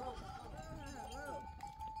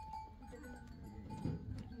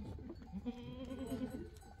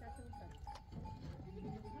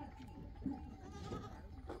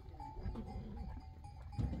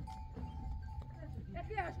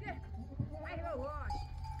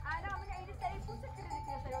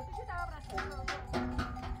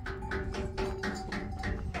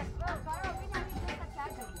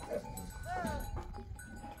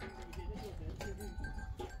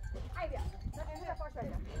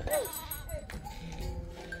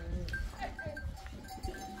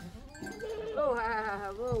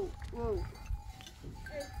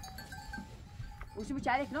وشو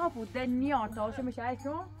مشارك نوف ودنيا وشو مشارك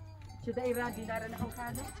نوف شو ده إيرادي دار نحو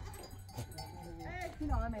خاله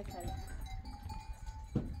هنا ما يكسر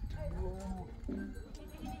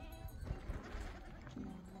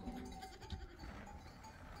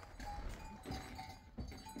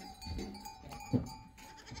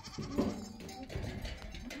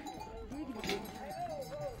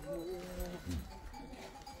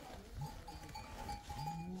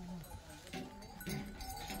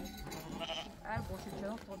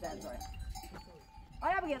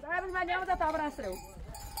أنا بس ما نيوم ده تابر أسرع.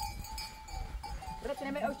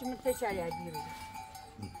 رتنا ما أوش من تشاري هديري.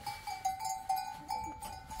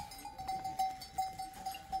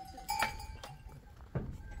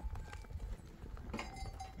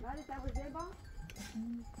 ما لي تابر زيبا.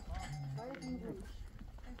 ما لي تنجوش.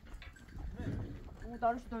 مو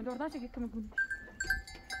دارش دور ده شكل كم يكون.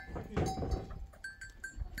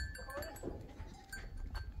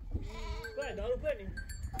 باید دارو کنیم.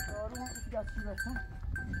 دارو ما كده أشيله.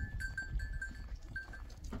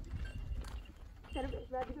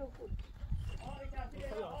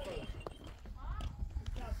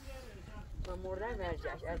 و مردن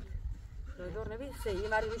ورجش از دور نبید سهی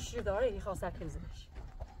مرد شیر داره این خواسته کنزنش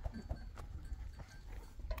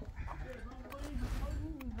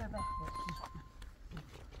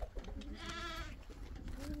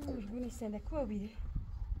بونی سندکو بیده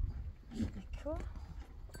سندکو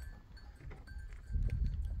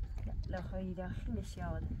لا خواهی داخل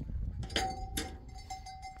نشیاده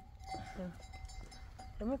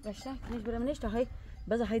دمو قشنگ نیش برم نیش تا هی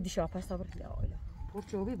بذار هی دشاپ هست برد لا اله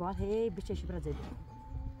برچوبی بعد هی بچش برد زدی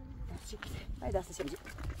هی دستش بجی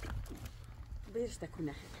بیرش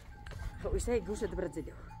تکونه خو ایسای گوشت برد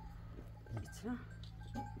زدی نه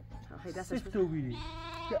خیلی دستش سفت و بیری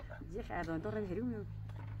زی خردان داره هریم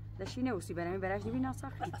داشینه وسی برای براش نبی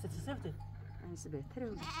ناسخ اصلا سفته این سبتره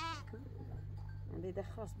و عندي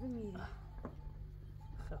دخاص بميري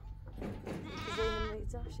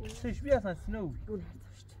سش بیا اصلا سنو قول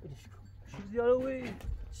هرداشت شیر زیاروی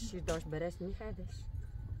شیر داشت براش میخردش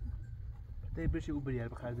دی برشی او بریار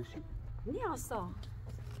بخردشی نی اصلا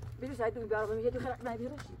بیرو سعید دوی بیارم میگه دوی خرق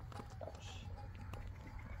نبیروشی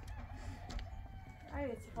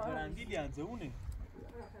برندی لیانزونه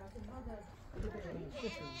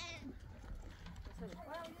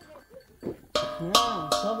نه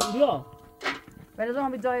صاحب بیا ولی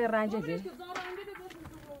زمان بیدای رنجه گه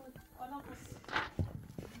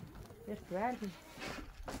بردی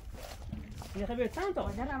یه خبر چند تا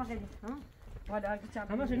واجه رمه خیلی والا اگه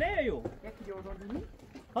چند همش نه یو یکی دیو دردونی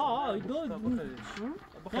ها دو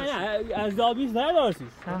نه از دابیز نه دارسی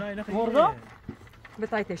مرغا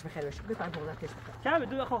بتایتش بخیر باشه بتای بردتش بخیر کمه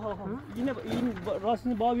دو این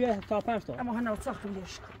راستین بابیه تا 5 تا اما هنو ساختم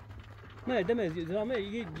دیش نه دم زرامه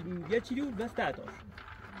یه چیلی بود بس تا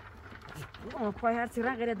اون پای هر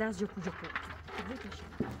تیران غیر دست جو کجا کو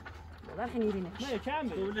والله خنيري نكش نه کمه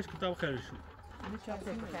تو ليش كتاب خيرشو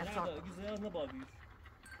زياد نبابي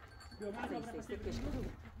يوم هذا يستكش كده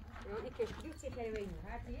يقول لك كش كده خير وين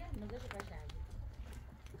هاتي ما داش باش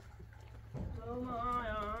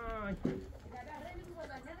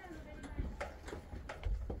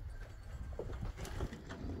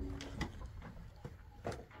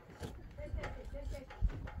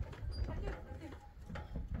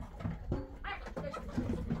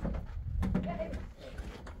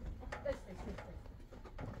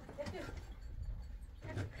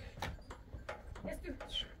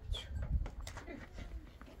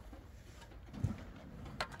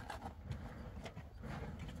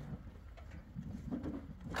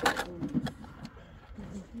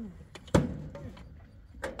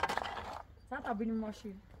طابين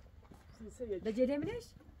الماشين ده جدي منيش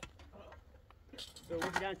سو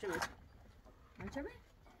بيان شمس ما شمس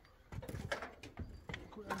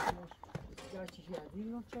كل جاي شيء عادي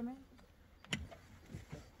ما شمس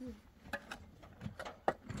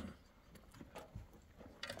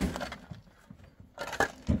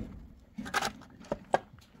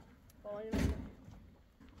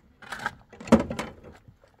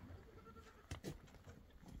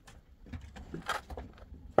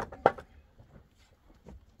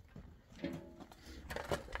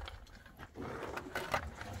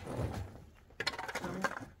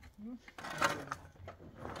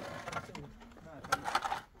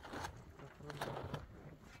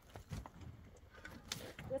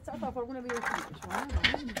ساعتها فرقونا بيه وكيفش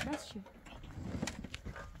معانا بس شو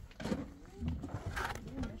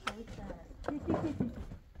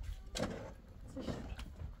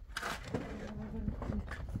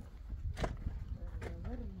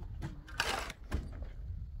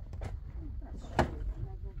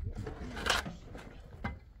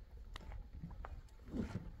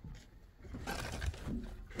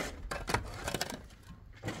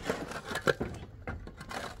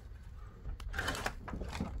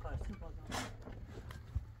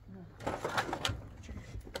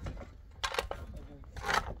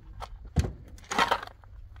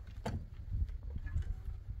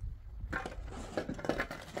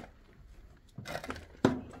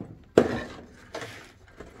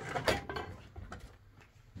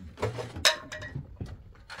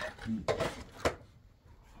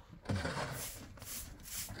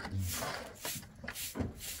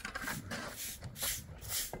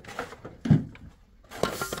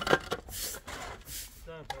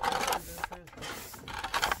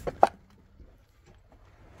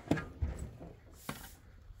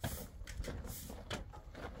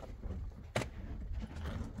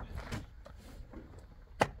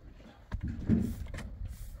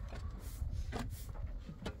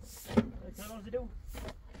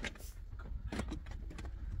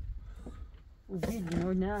وبيد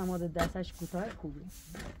نوعنا ما دستش کوتاه خوبه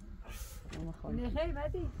اما خالی خیلی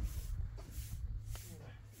بدی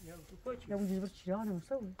یا اون جزبر چیرانه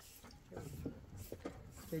مسوي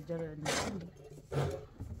تجار المسوي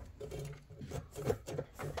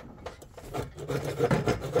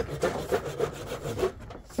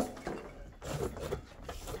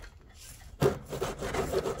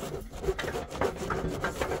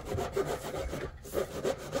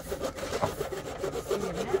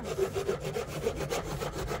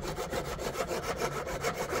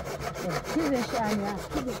كذا يعني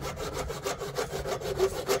كذا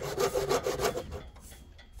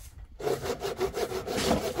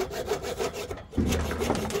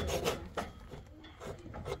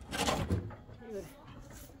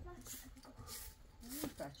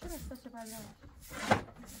شو نه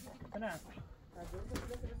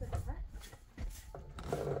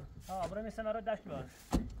برای مثلا رو داشت باش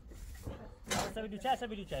سبیدو چه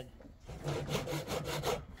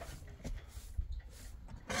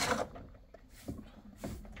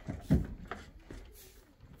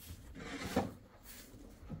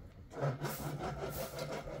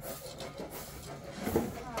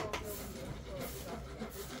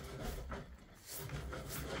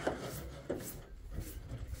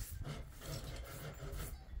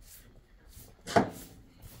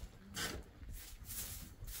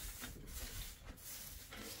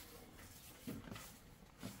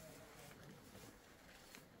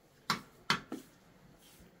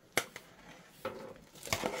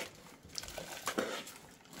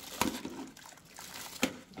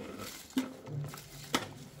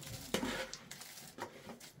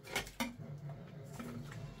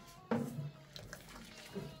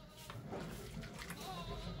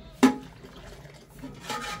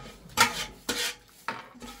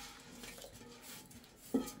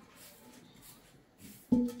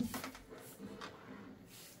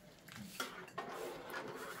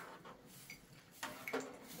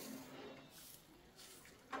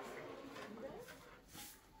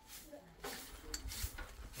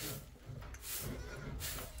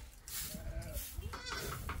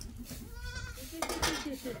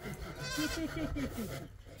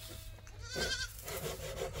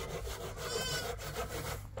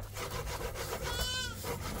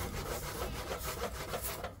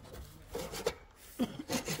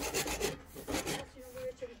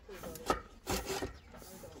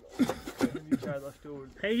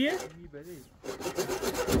خیلیه؟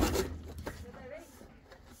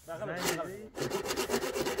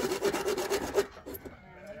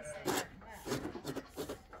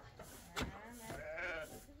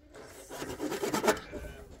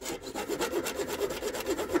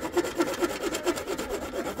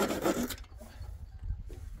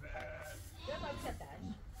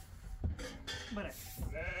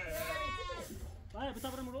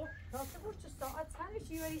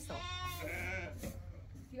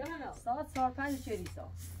 ساعت 5:40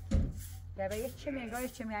 در یک چه میگه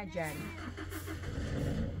چه میاد جاری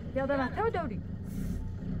یادم دوری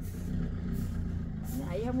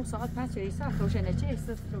نه همون ساعت 5:40 روشن چه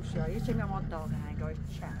است روشن چه میاد داغ هنگای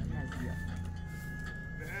چه نزدیک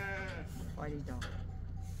ولی داغ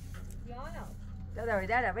یانا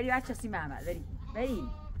دادا ولی بچه سی محمد ولی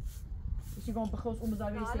چی گم بخوز اون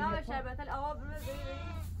مزاوی است حالا شربت الآب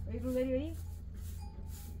بری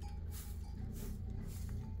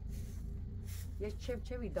یه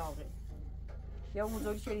چه بی داغه یا اون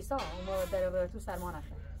زوری چریسا اون در تو سرما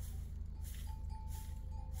نخه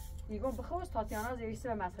دیگه بخوز تاتیانا زیریسه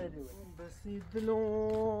به مسخره دوه بسی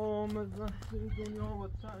دلوم زهر دنیا و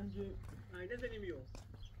تنج اینه زنیمیو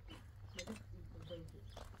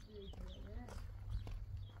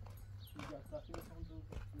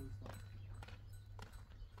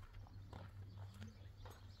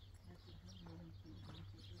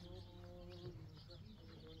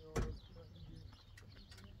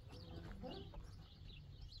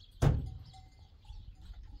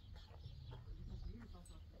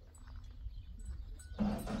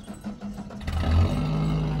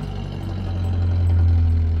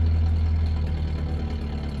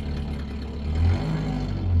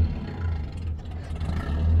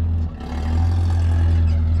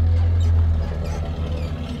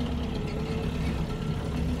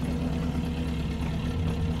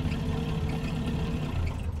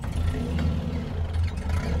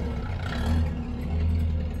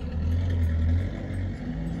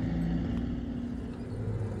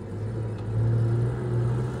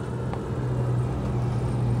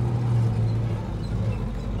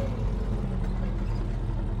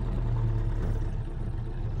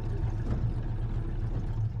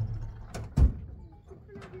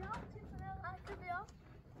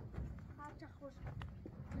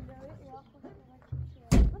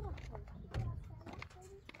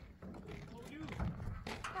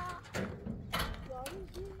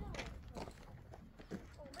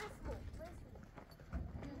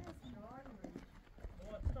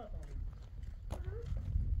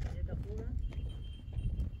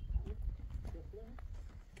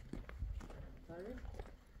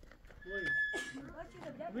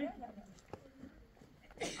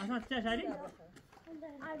Asma çıkar şari?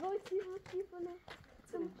 Araba uçuyor bana.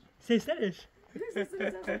 Sesler eş.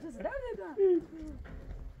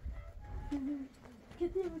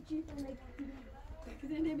 Kötü uçuyor bana.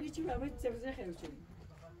 Kötü ne bileyim ama sebze خیلی uçuyor.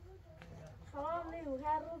 Tamam ne o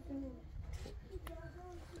her roz.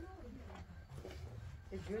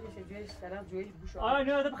 جویش سلام جویش بوش.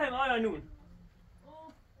 نه بخیم نون.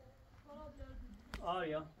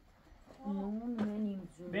 آریا نون نیم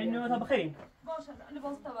زور بین تا بخیر باشه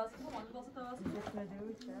لباس توسط مامان لباس توسط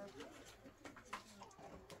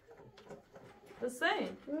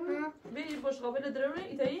حسین بی باش قابل درونه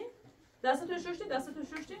ایتایی دستتو شوشتی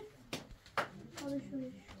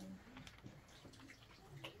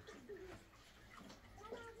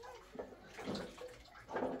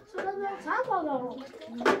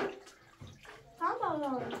چند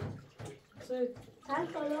بالا سه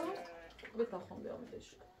چند بالا بتاخم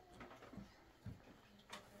بیامدش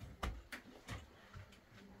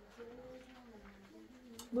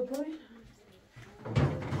بپای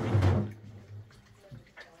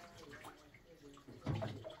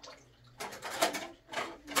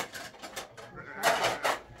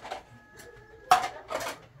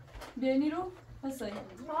بیانی رو حسین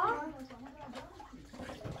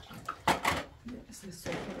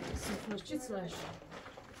سفرش چی سرش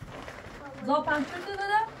زا پنچر داده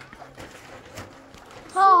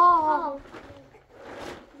ها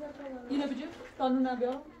اینو بجو قانون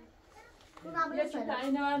نبیا یه چی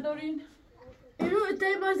تعیین بردارین اینو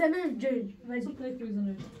اتای ما زنه جنج سوپلیت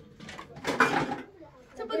بریزنش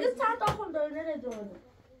تو بگه چند تا خون داره نره داره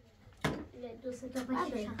دو سه تا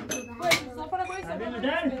پشه باید زفره باید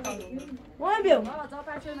مهم بیام بابا زا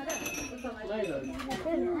پرچه نده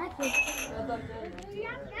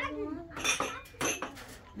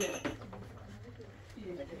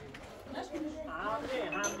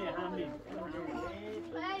حمله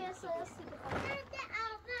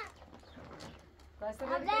بسته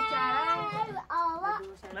باید بچه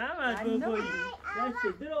نه من بابایی دست درام چی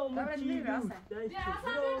بود دست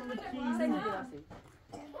درام چی بود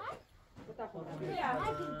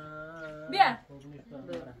بیا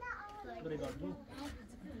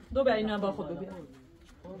دو بیا اینو با خود بیا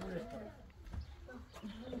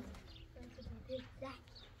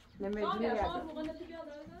نمیدونی یاد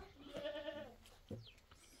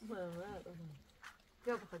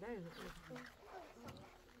بیا بخدا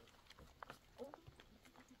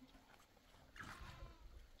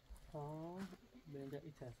بنده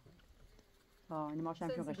ای تست این ماشم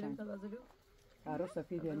چون قشنگ رو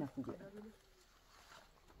سفید یا نخوبه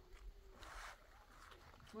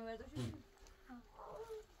باید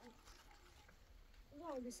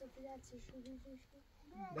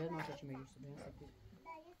ماشا چی میگوشت باید سفید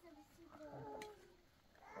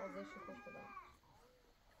آزش خوش بدم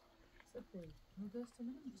سفید دست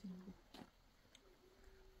نمیتونی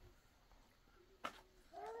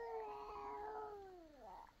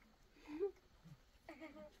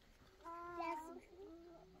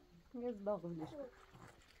از باقونش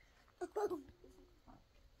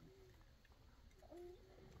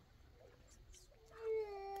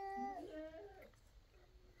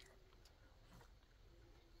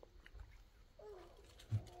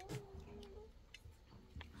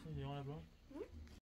You want it, bro?